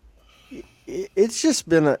mean, it's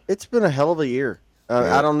been a hell of a year.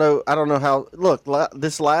 Yeah. I don't know how. Look,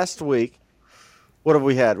 this last week, what have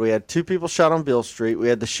we had? We had 2 people shot on Beale Street. We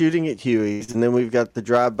had the shooting at Huey's, and then we've got the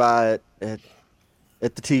drive-by at the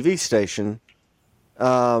TV station.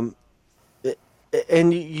 And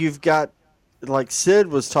you've got, like Sid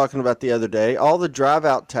was talking about the other day, all the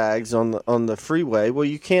drive-out tags on the freeway. Well,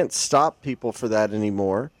 you can't stop people for that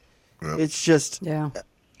anymore. Yep. It's just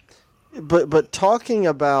But talking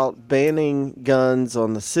about banning guns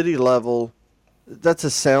on the city level, that's a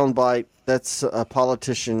soundbite. That's a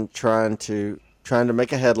politician trying to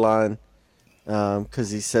make a headline because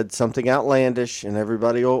he said something outlandish, and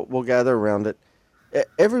everybody will gather around it.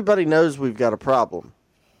 Everybody knows we've got a problem.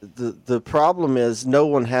 The problem is no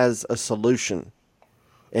one has a solution,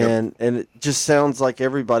 and it just sounds like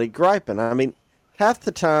everybody griping. I mean, half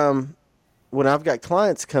the time when I've got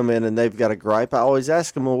clients come in and they've got a gripe, I always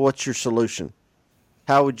ask them, well, what's your solution?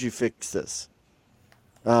 How would you fix this?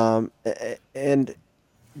 And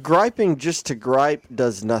griping just to gripe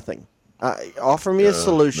does nothing. Offer me a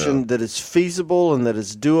solution that is feasible and that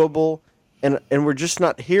is doable, and we're just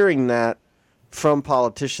not hearing that from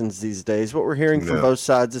politicians these days. What we're hearing from both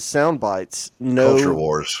sides is sound bites. Culture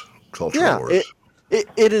wars. Wars.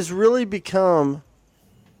 It has really become,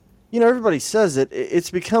 everybody says it. It's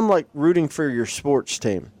become like rooting for your sports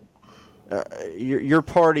team. Your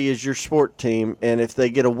party is your sport team, and if they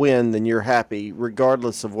get a win, then you're happy,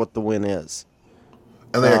 regardless of what the win is.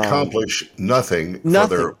 And they accomplish nothing.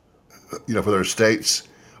 For their states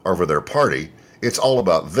or for their party. It's all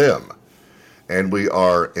about them. And we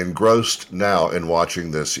are engrossed now in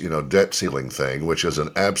watching this, debt ceiling thing, which is an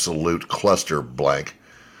absolute cluster blank.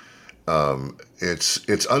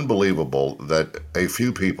 It's unbelievable that a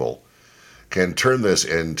few people can turn this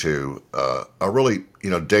into a really,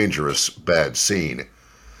 dangerous, bad scene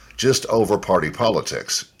just over party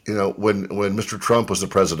politics. When Mr. Trump was the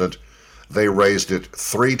president, they raised it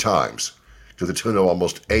 3 times to the tune of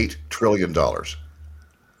almost $8 trillion.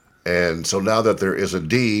 And so now that there is a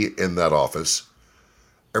D in that office,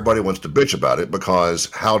 everybody wants to bitch about it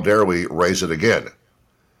because how dare we raise it again?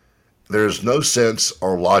 There's no sense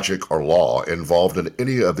or logic or law involved in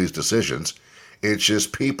any of these decisions. It's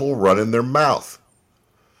just people running their mouth.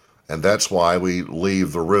 And that's why we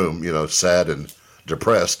leave the room, sad and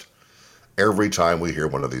depressed every time we hear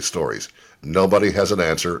one of these stories. Nobody has an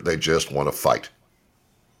answer. They just want to fight.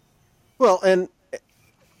 Well, and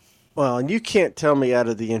you can't tell me out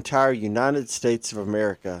of the entire United States of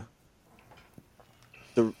America,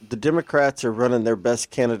 the Democrats are running their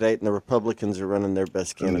best candidate and the Republicans are running their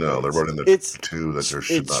best candidate. No, they're running the 2 that there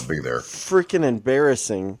should not be there. Freaking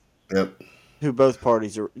embarrassing. Yep. Who both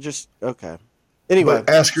parties are just okay. Anyway,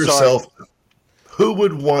 but ask yourself, who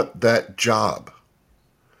would want that job?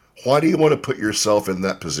 Why do you want to put yourself in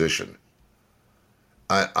that position?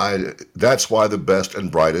 That's why the best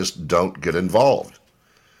and brightest don't get involved.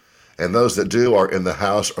 And those that do are in the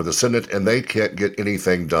House or the Senate, and they can't get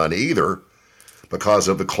anything done either because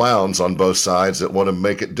of the clowns on both sides that want to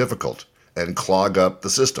make it difficult and clog up the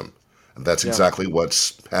system. And that's exactly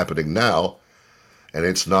what's happening now, and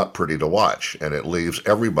it's not pretty to watch, and it leaves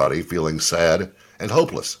everybody feeling sad and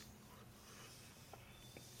hopeless.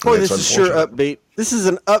 Boy, this is sure upbeat. This is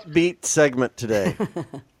an upbeat segment today.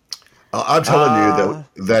 I'm telling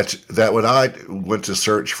you that when I went to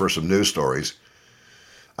search for some news stories,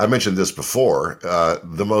 I mentioned this before.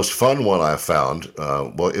 The most fun one I found,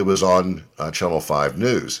 it was on Channel 5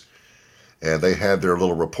 News, and they had their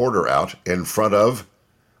little reporter out in front of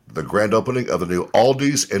the grand opening of the new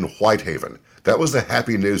Aldi's in Whitehaven. That was the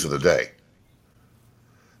happy news of the day.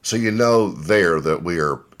 So you know there that we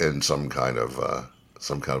are in some kind of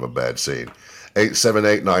a bad scene.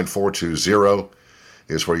 878-9420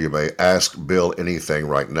 is where you may ask Bill anything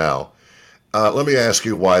right now. Let me ask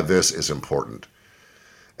you why this is important.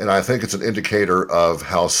 And I think it's an indicator of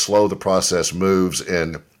how slow the process moves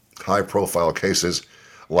in high-profile cases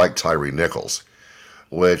like Tyree Nichols,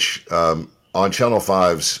 which on Channel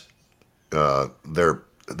 5's their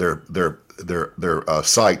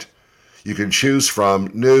site, you can choose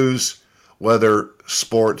from news, weather,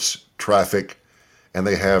 sports, traffic, and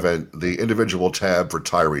they have the individual tab for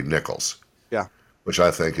Tyree Nichols. Yeah, which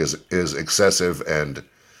I think is excessive and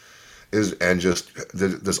just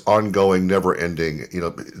this ongoing, never-ending.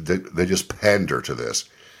 They just pander to this.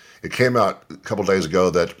 It came out a couple days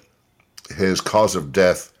ago that his cause of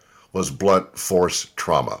death was blunt force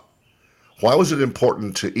trauma. Why was it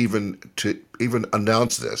important to even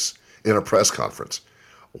announce this in a press conference?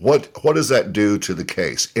 What does that do to the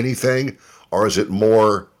case? Anything, or is it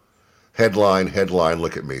more headline,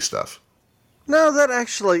 look at me stuff? No, that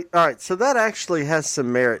actually has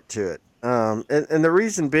some merit to it. And the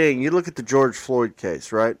reason being, you look at the George Floyd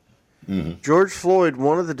case, right? Mm-hmm. George Floyd,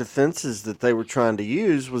 one of the defenses that they were trying to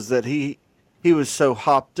use was that he was so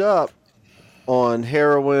hopped up on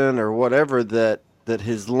heroin or whatever that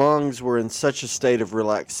his lungs were in such a state of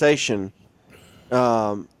relaxation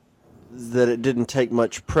that it didn't take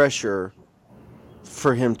much pressure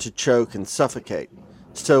for him to choke and suffocate.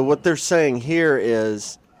 So what they're saying here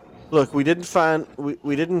is, look, we didn't find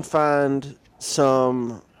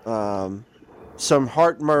some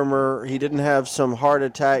heart murmur. He didn't have some heart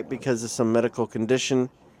attack because of some medical condition.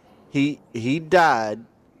 He died.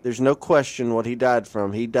 There's no question what he died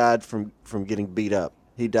from. He died from getting beat up.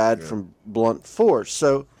 He died from blunt force.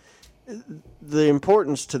 So the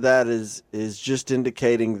importance to that is just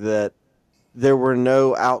indicating that there were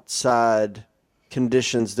no outside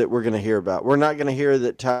conditions that we're going to hear about. We're not going to hear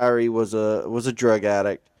that Tyree was a drug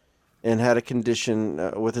addict and had a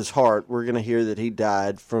condition with his heart. We're going to hear that he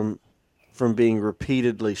died from being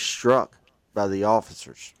repeatedly struck by the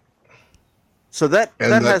officers. So that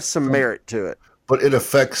has some merit to it. But it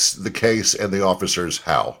affects the case and the officers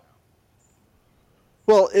how?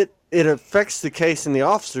 Well, it affects the case and the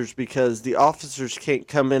officers because the officers can't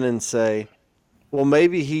come in and say, well,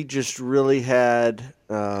 maybe he just really had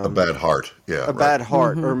a bad heart. Yeah, bad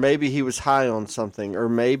heart, or maybe he was high on something, or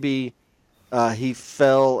maybe he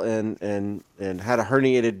fell and had a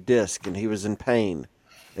herniated disc and he was in pain,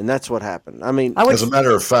 and that's what happened. I mean, as a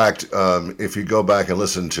matter of fact, if you go back and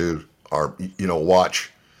listen to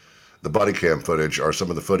watch the body cam footage or some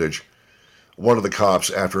of the footage, one of the cops,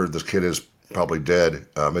 after this kid is probably dead,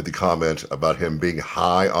 made the comment about him being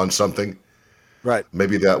high on something. Right.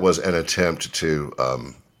 Maybe that was an attempt to,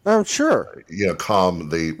 I'm sure, calm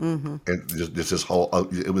the. And just this whole.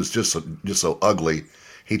 It was just so ugly.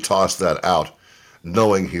 He tossed that out,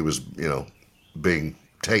 knowing he was, being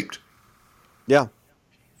taped. Yeah.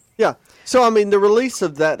 Yeah. So I mean, the release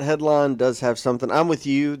of that headline does have something. I'm with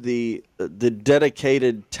you. The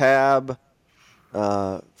dedicated tab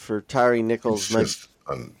for Tyree Nichols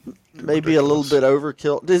maybe a little bit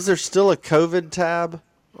overkill. Is there still a COVID tab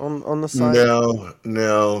on the site?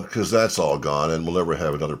 No, because that's all gone, and we'll never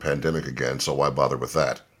have another pandemic again. So why bother with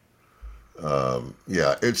that?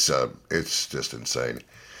 It's just insane.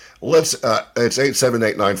 It's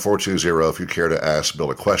 878-9420 if you care to ask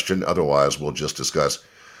Bill a question. Otherwise, we'll just discuss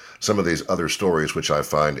some of these other stories, which I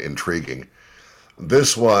find intriguing.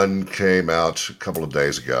 This one came out a couple of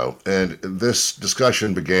days ago, and this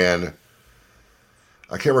discussion began,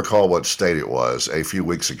 I can't recall what state it was, a few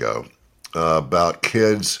weeks ago, about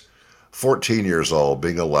kids 14 years old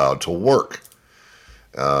being allowed to work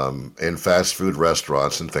in fast food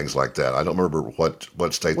restaurants and things like that. I don't remember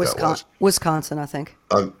what state that was. Wisconsin, I think.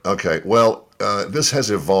 Okay. Well, this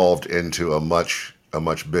has evolved into a much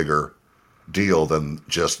bigger deal than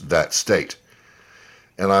just that state,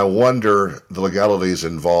 and I wonder the legalities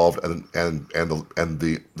involved and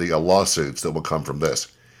the lawsuits that will come from this.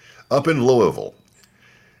 Up in Louisville,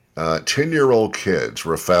 10-year-old kids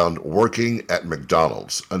were found working at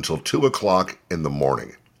McDonald's until 2:00 in the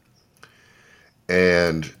morning.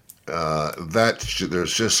 And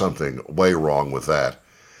there's just something way wrong with that.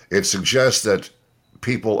 It suggests that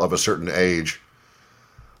people of a certain age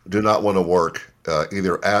do not want to work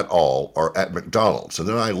either at all or at McDonald's. And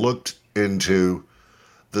then I looked into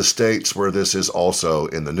the states where this is also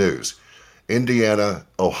in the news. Indiana,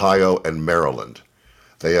 Ohio, and Maryland.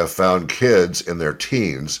 They have found kids in their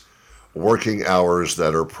teens working hours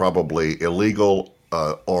that are probably illegal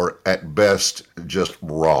or at best just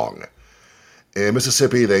wrong. In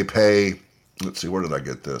Mississippi, they pay, let's see, where did I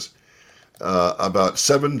get this? About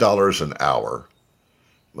 $7 an hour.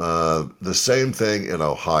 The same thing in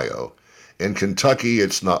Ohio. In Kentucky,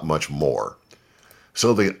 it's not much more.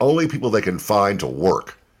 So the only people they can find to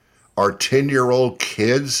work are 10-year-old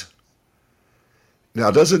kids. Now,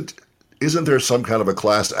 isn't there some kind of a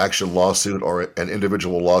class action lawsuit or an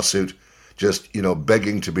individual lawsuit just,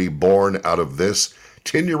 begging to be born out of this?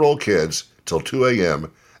 10-year-old kids till 2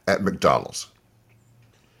 a.m. at McDonald's.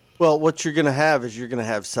 Well, what you're going to have is you're going to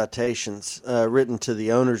have citations written to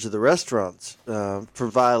the owners of the restaurants for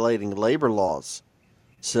violating labor laws.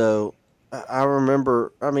 So I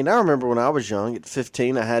remember when I was young, at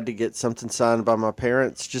 15, I had to get something signed by my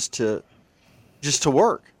parents just to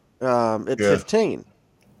work at 15.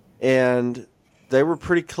 And they were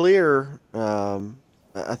pretty clear.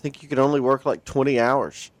 I think you could only work like 20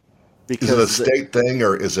 hours. Because is it a state thing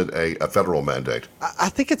or is it a federal mandate? I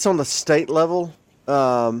think it's on the state level.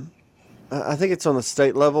 I think it's on the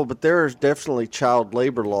state level, but there are definitely child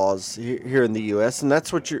labor laws here in the U.S. And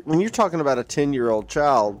that's when you're talking about a 10-year-old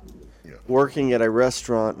child working at a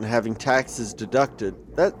restaurant and having taxes deducted.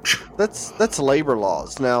 That's labor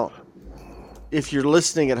laws. Now, if you're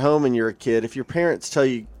listening at home and you're a kid, if your parents tell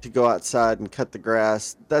you to go outside and cut the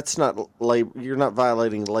grass, that's not labor. You're not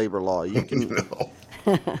violating labor law. You can.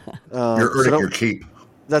 You're earning your keep.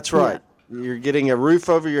 That's right. Yeah. You're getting a roof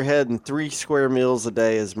over your head and 3 square meals a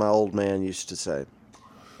day, as my old man used to say.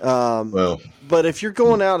 But if you're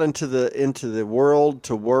going out into the world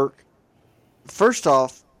to work, first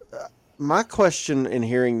off, my question in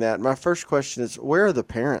hearing that, my first question is, where are the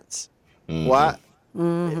parents? Mm-hmm. Why?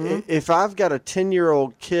 Mm-hmm. If I've got a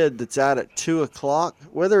 10-year-old kid that's out at 2 o'clock,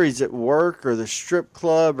 whether he's at work or the strip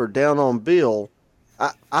club or down on Bill,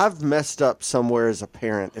 I've messed up somewhere as a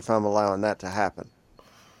parent if I'm allowing that to happen.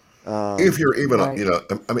 If you're even,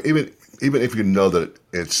 even if you know that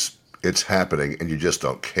it's happening and you just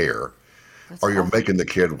don't care, or you're making the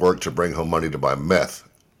kid work to bring home money to buy meth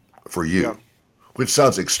for you, which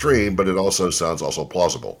sounds extreme, but it also sounds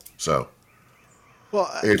plausible. So,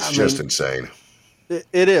 it's just insane.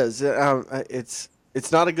 It is.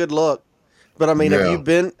 It's not a good look. But I mean,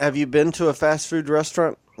 have you been to a fast food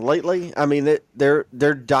restaurant lately? I mean,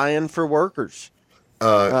 they're dying for workers.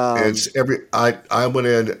 I went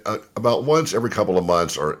in about once every couple of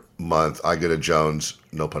months or month. I get a Jones,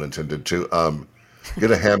 no pun intended, to get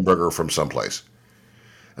a hamburger from someplace.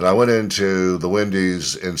 And I went into the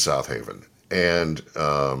Wendy's in South Haven, and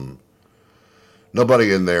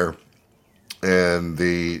nobody in there, and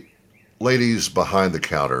the ladies behind the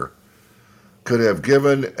counter could have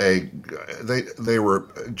given they were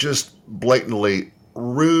just blatantly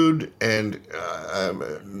rude and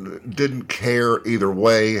didn't care either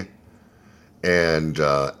way, and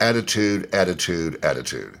attitude.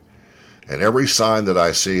 And every sign that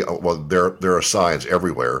I see, there are signs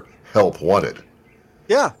everywhere, help wanted.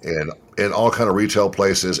 Yeah. And in all kind of retail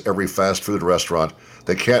places, every fast food restaurant,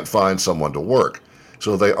 they can't find someone to work.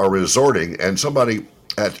 So they are resorting, and somebody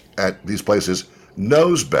at these places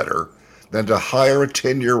knows better than to hire a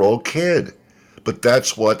 10-year-old kid. But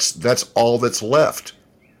that's all that's left.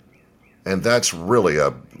 And that's really a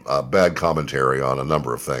bad commentary on a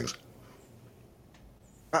number of things.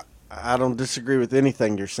 I don't disagree with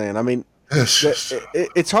anything you're saying. I mean,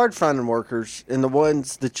 it's hard finding workers, and the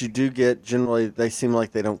ones that you do get, generally, they seem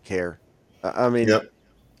like they don't care. I mean,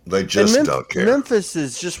 they just don't care. Memphis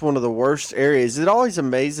is just one of the worst areas. It always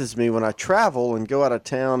amazes me when I travel and go out of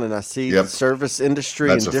town and I see the service industry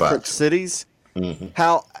in different cities. Mm-hmm.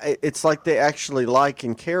 How it's like they actually like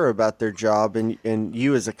and care about their job and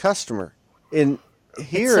you as a customer. And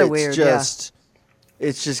here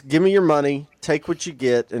it's just give me your money, take what you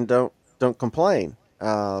get, and don't complain.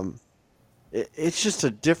 It's just a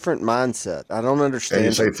different mindset. I don't understand. And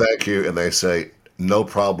you say thank you, and they say no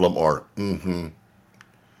problem or mm-hmm.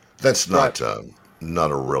 That's not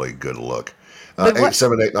not a really good look.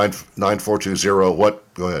 878-9420.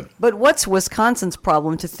 What? Go ahead. But what's Wisconsin's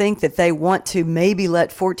problem to think that they want to maybe let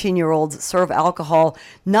 14-year-olds serve alcohol,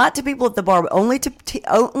 not to people at the bar, but only to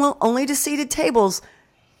seated tables?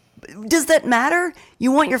 Does that matter?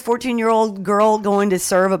 You want your 14-year-old girl going to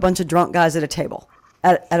serve a bunch of drunk guys at a table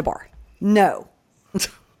at a bar? No.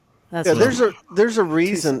 There's a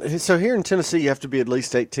reason. So here in Tennessee, you have to be at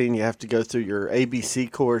least 18. You have to go through your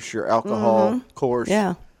ABC course, your alcohol course.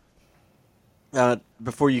 Yeah.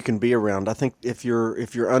 Before you can be around. I think if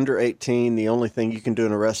you're under 18, the only thing you can do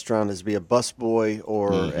in a restaurant is be a busboy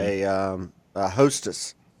or a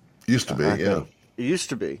hostess. Used to be, It used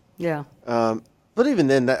to be. Yeah. But even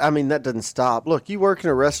then, that doesn't stop. Look, you work in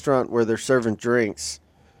a restaurant where they're serving drinks.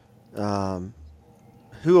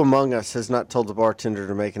 Who among us has not told the bartender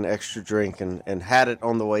to make an extra drink and had it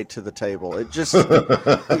on the way to the table? It just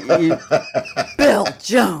Bill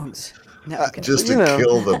Jones. No, okay. Just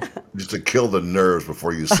to kill the nerves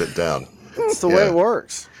before you sit down. That's the way it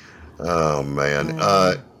works. Oh man!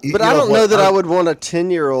 But I don't know that I would want a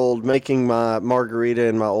 10-year-old making my margarita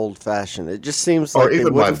in my old fashioned. It just seems like or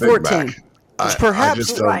even my Big 14. Mac.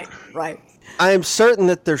 Perhaps right. I am certain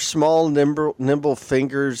that their small, nimble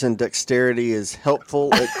fingers and dexterity is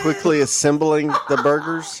helpful at quickly assembling the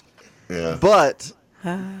burgers. Yeah. But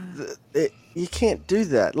you can't do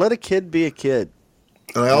that. Let a kid be a kid.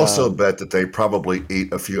 And I also bet that they probably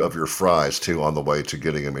eat a few of your fries, too, on the way to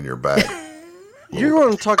getting them in your bag. You're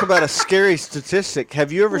going to talk about a scary statistic.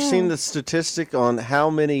 Have you ever seen the statistic on how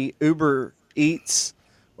many Uber Eats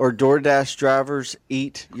or DoorDash drivers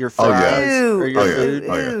eat your fries or your food?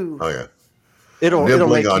 Oh, yeah. It'll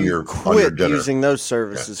make on you your quit dinner. using those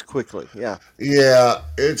services quickly. Yeah. Yeah,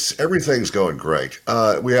 everything's going great.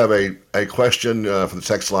 We have a question from the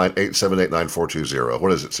text line 8789420.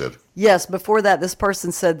 What is it, Sid? Yes, before that, this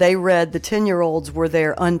person said they read the 10-year-olds were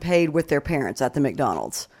there unpaid with their parents at the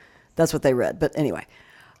McDonald's. That's what they read. But anyway.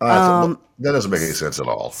 That doesn't make any sense at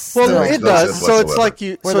all. Well, it does. So whatsoever. it's like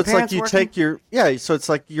you. Were So the it's like parents you working? take your. Yeah. So it's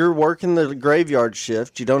like you're working the graveyard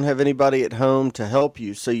shift. You don't have anybody at home to help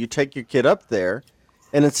you. So you take your kid up there,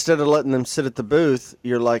 and instead of letting them sit at the booth,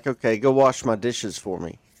 you're like, okay, go wash my dishes for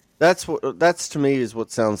me. That's to me is what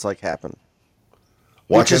sounds like happened.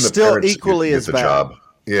 Which is still equally as bad. Job.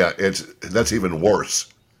 Yeah, that's even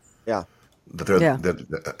worse. Yeah.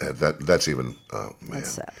 That's even. Oh man. That's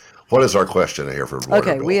sad. What is our question here for Lord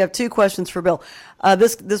Okay, Bill? we have two questions for Bill.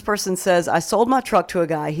 This person says, I sold my truck to a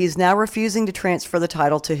guy. He's now refusing to transfer the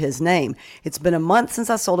title to his name. It's been a month since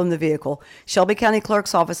I sold him the vehicle. Shelby County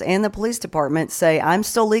Clerk's Office and the police department say I'm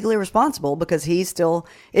still legally responsible because it's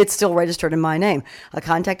still registered in my name. I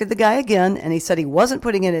contacted the guy again, and he said he wasn't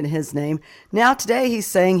putting it in his name. Now today he's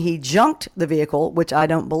saying he junked the vehicle, which I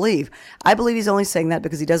don't believe. I believe he's only saying that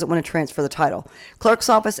because he doesn't want to transfer the title. Clerk's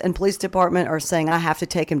Office and police department are saying I have to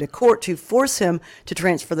take him to court to force him to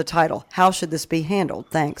transfer the title. How should this be handled?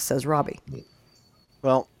 Thanks, says Robbie.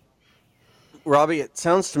 Well, Robbie, it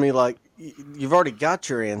sounds to me like you've already got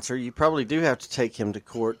your answer. You probably do have to take him to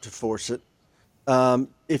court to force it.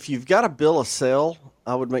 If you've got a bill of sale,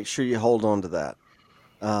 I would make sure you hold on to that.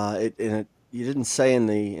 You didn't say in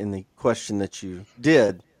the question that you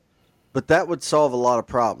did, but that would solve a lot of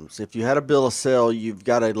problems. If you had a bill of sale, you've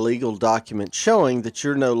got a legal document showing that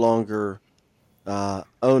you're no longer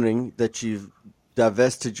owning, that you've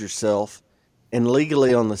divested yourself, and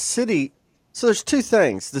legally on the city. So there's two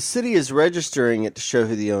things. The city is registering it to show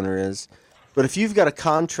who the owner is, but if you've got a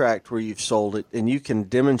contract where you've sold it and you can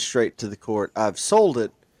demonstrate to the court, I've sold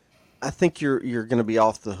it, I think you're going to be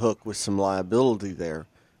off the hook with some liability there.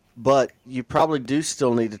 But you probably do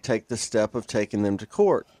still need to take the step of taking them to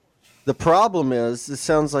court. The problem is, it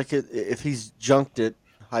sounds like if he's junked it,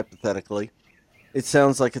 hypothetically, it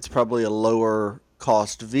sounds like it's probably a lower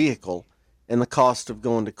cost vehicle, and the cost of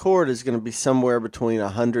going to court is going to be somewhere between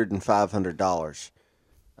 $100 and $500,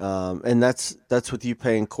 and that's with you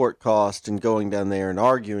paying court costs and going down there and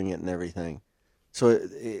arguing it and everything. So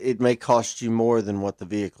it may cost you more than what the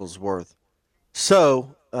vehicle's worth.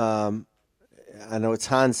 So I know it's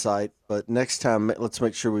hindsight, but next time let's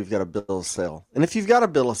make sure we've got a bill of sale. And if you've got a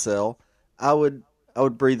bill of sale, I would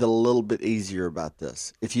breathe a little bit easier about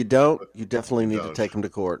this. If you don't, you definitely need to take them to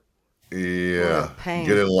court. Yeah,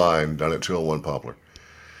 get in line down at 201 Poplar.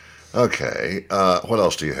 Okay, what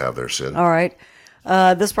else do you have there, Sid? All right.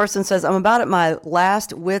 This person says, I'm about at my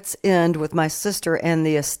last wit's end with my sister and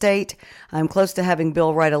the estate. I'm close to having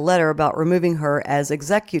Bill write a letter about removing her as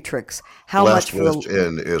executrix. How last much for wit's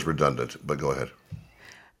end is redundant, but go ahead.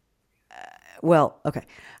 Well, okay.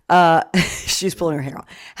 She's pulling her hair out.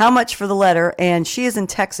 How much for the letter? And she is in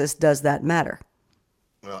Texas. Does that matter?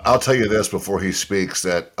 Well, I'll tell you this before he speaks,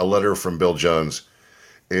 that a letter from Bill Jones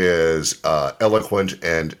is eloquent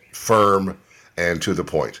and firm and to the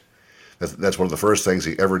point. That's one of the first things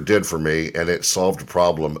he ever did for me, and it solved a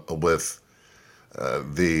problem with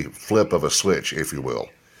the flip of a switch, if you will.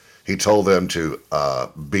 He told them to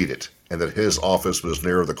beat it, and that his office was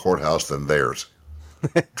nearer the courthouse than theirs.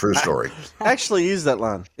 True story. I actually use that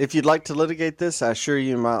line. If you'd like to litigate this, I assure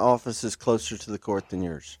you my office is closer to the court than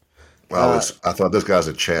yours. Well, I thought this guy's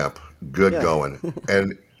a champ. Good going.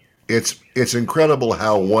 And it's incredible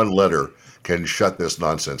how one letter can shut this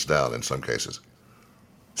nonsense down in some cases.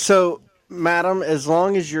 So, madam, as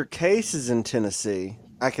long as your case is in Tennessee,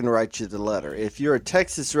 I can write you the letter. If you're a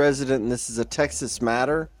Texas resident and this is a Texas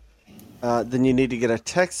matter, then you need to get a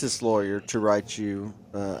Texas lawyer to write you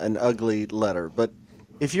an ugly letter. But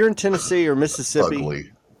if you're in Tennessee or Mississippi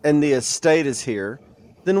Ugly. and the estate is here,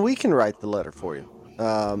 then we can write the letter for you.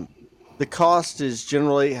 The cost is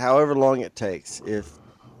generally however long it takes. If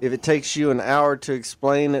it takes you an hour to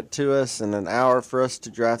explain it to us and an hour for us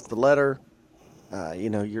to draft the letter,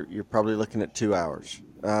 you're probably looking at 2 hours.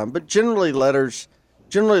 But generally letters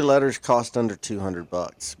cost under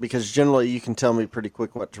 $200 because generally you can tell me pretty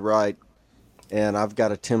quick what to write, and I've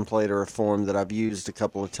got a template or a form that I've used a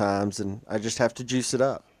couple of times, and I just have to juice it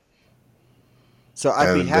up. So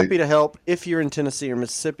I'd be happy to help if you're in Tennessee or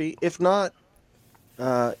Mississippi. If not,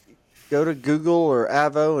 go to Google or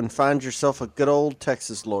Avo and find yourself a good old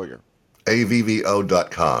Texas lawyer.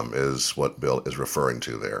 AVVO.com is what Bill is referring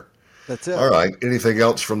to there. That's it. All right. Anything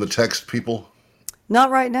else from the text people? Not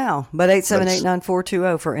right now, but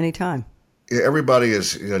 878-9420 for any time. Yeah, everybody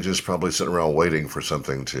is just probably sitting around waiting for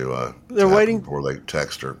something to They're waiting before they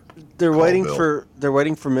text or they're call waiting Bill. they're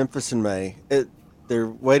waiting for Memphis in May. They're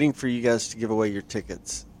waiting for you guys to give away your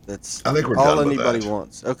tickets. That's I think we're all done with anybody that.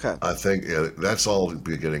 wants. Okay. I think that's all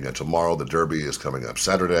beginning of tomorrow. The Derby is coming up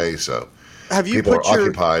Saturday, so Have you people put are your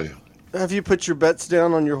occupied. Have you put your bets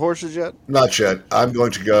down on your horses yet? Not yet. I'm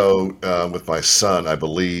going to go with my son, I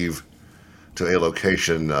believe, to a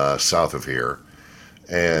location south of here.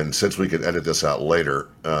 And since we can edit this out later,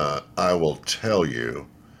 I will tell you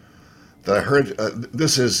that I heard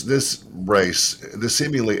this race, this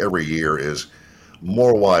seemingly every year is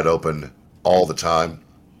more wide open all the time.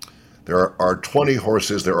 There are 20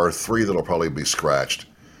 horses. There are 3 that will probably be scratched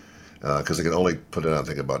because they can only put in, I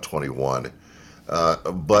think, about 21.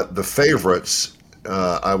 But the favorites,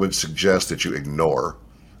 I would suggest that you ignore.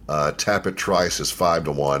 Tapit Trice is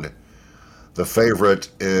 5-1. The favorite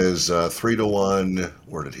is 3-1.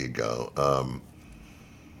 Where did he go?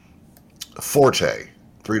 Forte,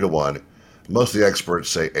 3-1. Most of the experts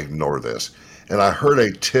say ignore this. And I heard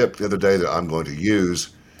a tip the other day that I'm going to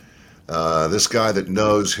use. This guy that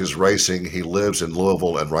knows his racing, he lives in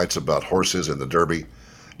Louisville and writes about horses in the Derby.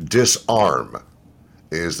 Disarm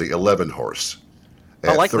is the 11 horse at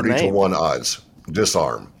I like the 30-1 odds.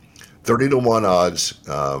 Disarm. 30-1 odds.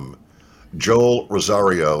 Joel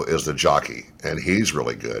Rosario is the jockey, and he's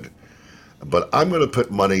really good. But I'm going to put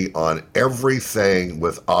money on everything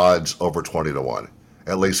with odds over 20-1,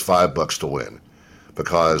 at least $5 to win,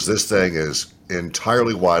 because this thing is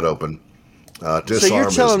entirely wide open. So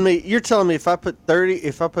Disarm you're telling me if I put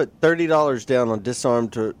 $30 down on Disarm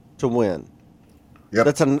to win, Yep.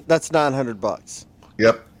 that's $900.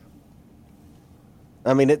 Yep.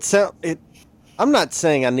 I mean, I'm not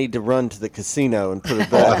saying I need to run to the casino and put a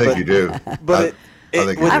bet. Oh, I think you do. But I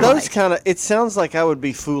think you with do. those it sounds like I would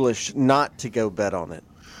be foolish not to go bet on it.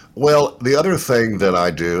 Well, the other thing that I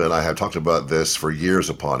do, and I have talked about this for years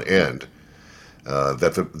upon end,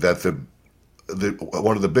 that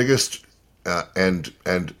one of the biggest and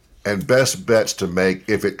best bets to make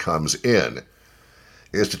if it comes in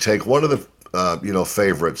is to take one of the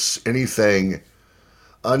favorites, anything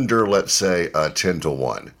under, let's say,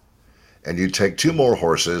 10-1, and you take 2 more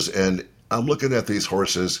horses, and I'm looking at these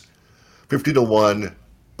horses. 50-1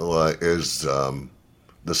 is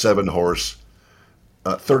the 7 horse.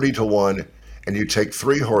 30-1, and you take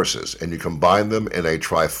 3 horses and you combine them in a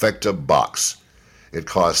trifecta box. It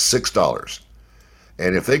costs $6.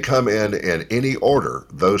 And if they come in any order,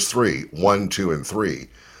 those 3, 1, 2, and 3,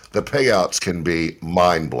 the payouts can be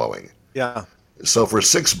mind-blowing. Yeah. So for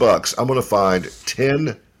 $6, I'm going to find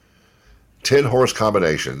 10 horse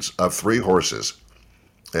combinations of 3 horses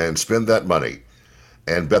and spend that money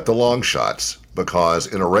and bet the long shots, because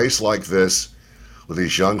in a race like this, with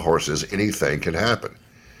these young horses, anything can happen.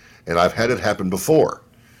 And I've had it happen before,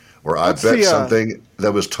 where I bet something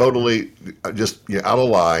that was totally just out of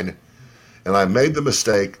line, and I made the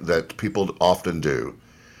mistake that people often do.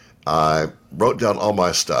 I wrote down all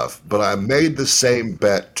my stuff, but I made the same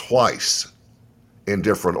bet twice in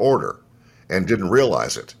different order and didn't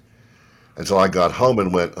realize it until I got home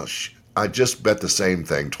and went, I just bet the same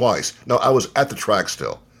thing twice. No, I was at the track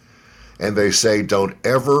still. And they say, don't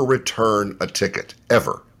ever return a ticket,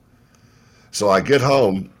 ever. So I get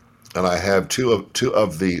home, and I have two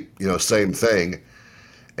of the same thing,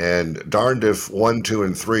 and darned if 1, 2,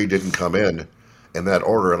 and 3 didn't come in that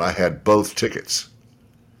order, and I had both tickets.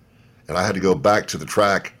 And I had to go back to the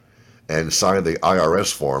track and sign the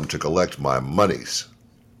IRS form to collect my monies.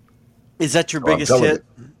 Is that your biggest hit?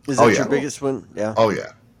 Is that your biggest one? Yeah. Oh,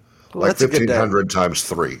 yeah. Well, like that's a good day. 1,500 times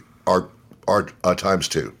 3, or times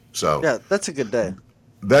 2. So yeah, that's a good day.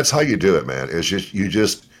 That's how you do it, man. It's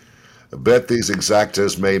just Bet these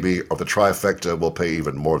exactas maybe, or the trifecta will pay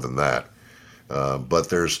even more than that. But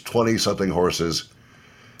there's 20-something horses.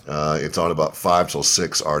 It's on about 5 till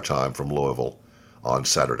 6 our time from Louisville on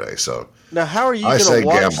Saturday. So now, how are you going to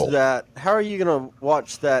watch that? How are you going to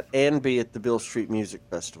watch that and be at the Beale Street Music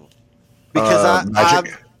Festival? Because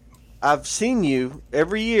I've seen you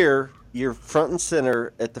every year. You're front and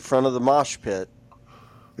center at the front of the mosh pit.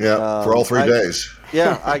 Yeah, for all 3 days.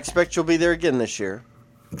 Yeah, I expect you'll be there again this year.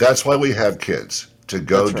 That's why we have kids, to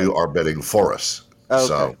go do our bidding for us. Okay.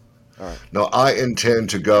 So, all right. no, I intend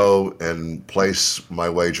to go and place my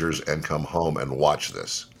wagers and come home and watch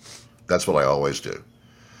this. That's what I always do.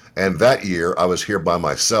 And that year, I was here by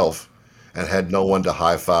myself and had no one to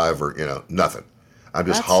high five or, nothing. I'm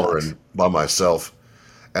just hollering by myself,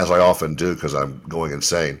 as I often do because I'm going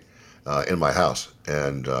insane in my house.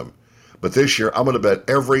 And but this year, I'm going to bet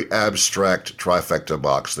every abstract trifecta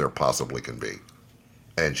box there possibly can be,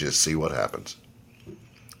 and just see what happens.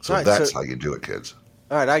 So that's how you do it, kids.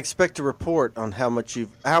 All right, I expect a report on how much.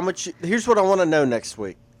 Here's what I want to know next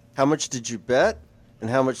week: how much did you bet, and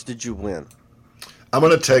how much did you win? I'm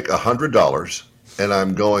going to take $100, and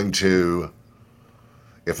I'm going to.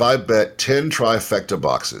 If I bet 10 trifecta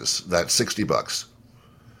boxes, that's $60.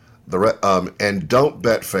 And don't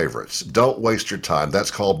bet favorites. Don't waste your time.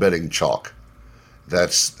 That's called betting chalk.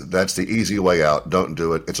 That's the easy way out. Don't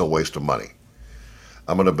do it. It's a waste of money.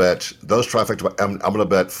 I'm going to bet those trifecta. I'm going to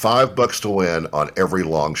bet $5 to win on every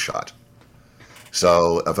long shot.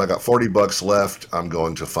 So if I got $40 left, I'm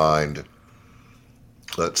going to find,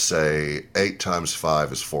 let's say, 8 times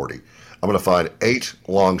 5 is 40. I'm going to find 8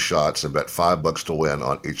 long shots and bet $5 to win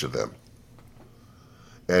on each of them.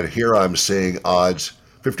 And here I'm seeing odds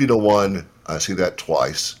 50 to 1. I see that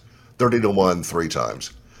twice. 30 to 1 3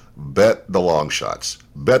 times. Bet the long shots.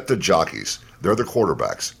 Bet the jockeys. They're the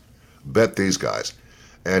quarterbacks. Bet these guys.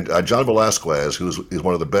 And John Velasquez, who's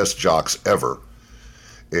one of the best jocks ever,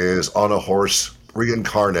 is on a horse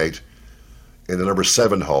reincarnate in the number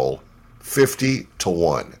 7 hole, 50 to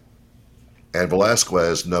 1. And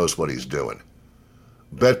Velasquez knows what he's doing.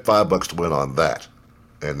 Bet $5 to win on that,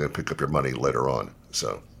 and then pick up your money later on.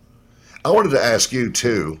 So, I wanted to ask you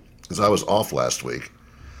too, because I was off last week.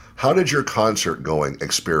 How did your concert going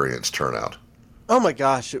experience turn out? Oh my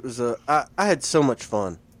gosh, it was I had so much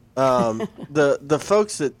fun. The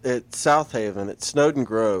folks at South Haven at Snowden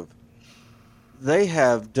Grove,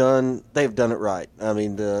 they've done it right. I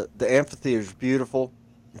mean, the amphitheater is beautiful.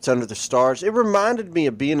 It's under the stars. It reminded me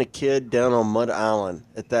of being a kid down on Mud Island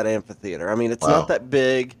at that amphitheater. I mean, it's not that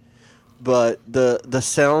big, but the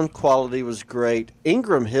sound quality was great.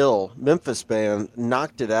 Ingram Hill, Memphis band,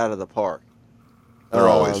 knocked it out of the park. They're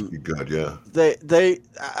always good, yeah.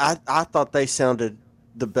 I thought they sounded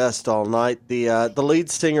the best all night. The lead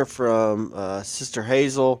singer from Sister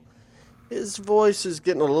Hazel, his voice is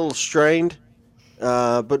getting a little strained,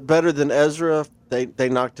 but better than Ezra. They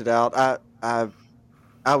knocked it out.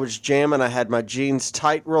 I was jamming. I had my jeans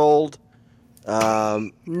tight rolled.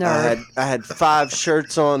 I had 5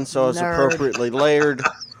 shirts on, so I was appropriately layered.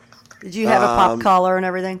 Did you have a pop collar and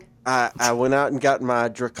everything? I went out and got my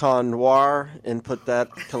Dracon Noir and put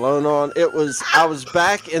that cologne on. I was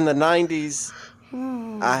back in the 90s.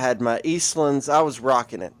 I had my Eastlands. I was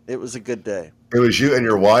rocking it. It was a good day. It was you and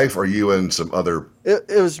your wife, or you and some other?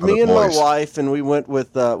 It was me and my wife, and we went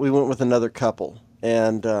with another couple.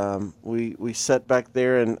 And we sat back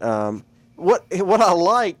there, and what I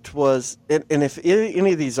liked was, and if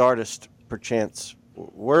any of these artists perchance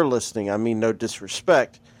were listening, I mean no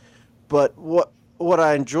disrespect, but what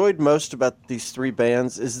I enjoyed most about these 3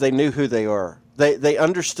 bands is they knew who they are. They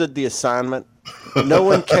understood the assignment. No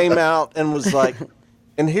one came out and was like,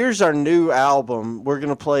 and here's our new album. We're going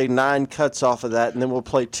to play 9 cuts off of that, and then we'll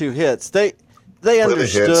play 2 hits. They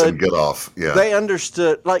understood. The hits and get off. Yeah. They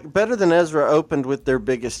understood. Like Better Than Ezra opened with their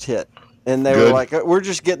biggest hit, and they were like, "We're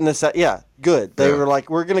just getting this out." Yeah, good. They were like,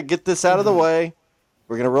 "We're going to get this out of the way.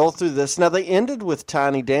 We're going to roll through this." Now they ended with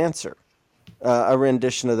Tiny Dancer, a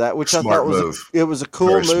rendition of that, which I thought was a cool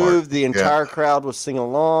Very move. Smart. The entire crowd was singing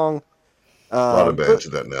along. A lot of bands do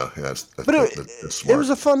that now. Yeah, that's smart. It was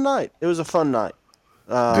a fun night.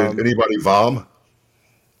 Did anybody vom?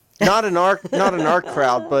 Not in our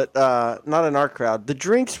crowd, but not in our crowd. The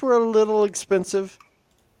drinks were a little expensive,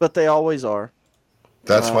 but they always are.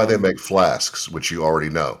 That's why they make flasks, which you already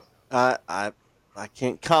know. I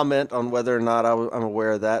can't comment on whether or not I'm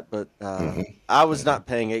aware of that, but I was not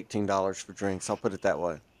paying $18 for drinks. I'll put it that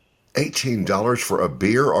way. $18 for a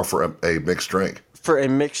beer or for a mixed drink? For a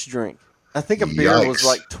mixed drink. I think a beer was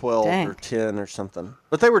like 12 or 10 or something.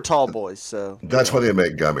 But they were tall boys, so. That's why they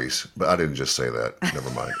make gummies. But I didn't just say that. Never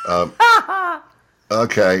mind.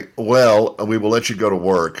 Okay. Well, we will let you go to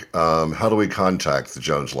work. How do we contact the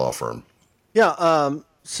Jones Law Firm? Yeah.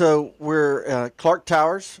 So we're Clark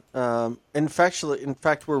Towers. In fact,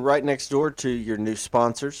 we're right next door to your new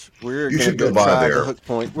sponsors. We're You going to should go go by try there. the Hook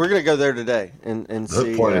Point. We're going to go there today and The Hook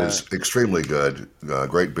see. Point is extremely good,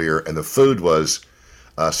 great beer, and the food was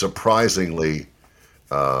surprisingly,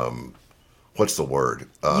 what's the word?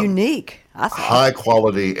 Unique. I thought. High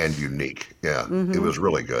quality and unique. Yeah, it was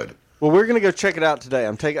really good. Well, we're going to go check it out today.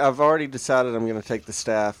 I've already decided I'm going to take the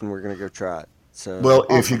staff and we're going to go try it. So Well,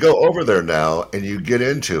 if you go over there now and you get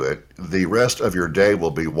into it, the rest of your day will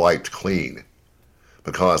be wiped clean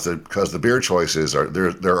because the beer choices are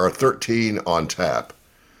there are 13 on tap.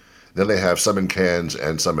 Then they have some in cans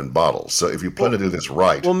and some in bottles. So if you plan to do this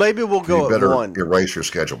right, well, maybe we'll go you at better 1. erase your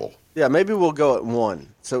schedule. Yeah, maybe we'll go at 1.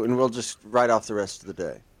 So and we'll just write off the rest of the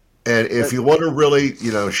day. And if you want to really,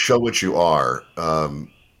 show what you are,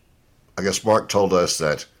 I guess Mark told us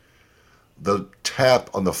that the tap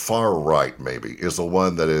on the far right maybe is the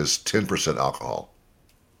one that is 10% alcohol.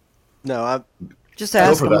 No, Just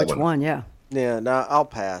ask for them that which one. one. Yeah. no, I'll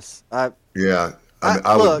pass. Yeah,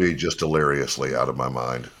 I look, would be just deliriously out of my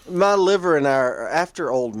mind. My liver and I,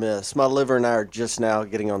 after Ole Miss, my liver and I are just now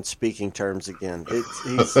getting on speaking terms again.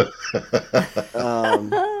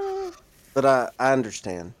 But I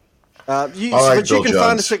understand. All right, you Bill can Jones.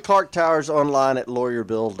 find us at Clark Towers online at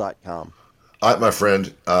lawyerbill.com. All right, my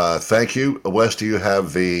friend. Thank you. Wes, do you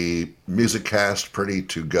have the music cast pretty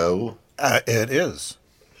to go? It is.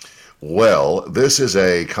 Well, this is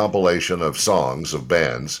a compilation of songs of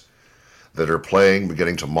bands that are playing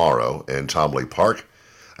beginning tomorrow in Tomley Park.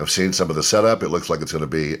 I've seen some of the setup. It looks like it's going to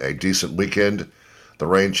be a decent weekend. The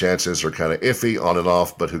rain chances are kind of iffy on and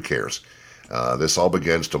off, but who cares? This all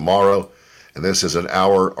begins tomorrow, and this is an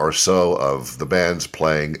hour or so of the bands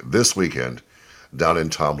playing this weekend down in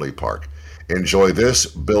Tomley Park. Enjoy this.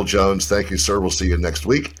 Bill Jones, thank you, sir. We'll see you next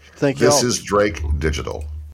week. Thank you This all. is Drake Digital.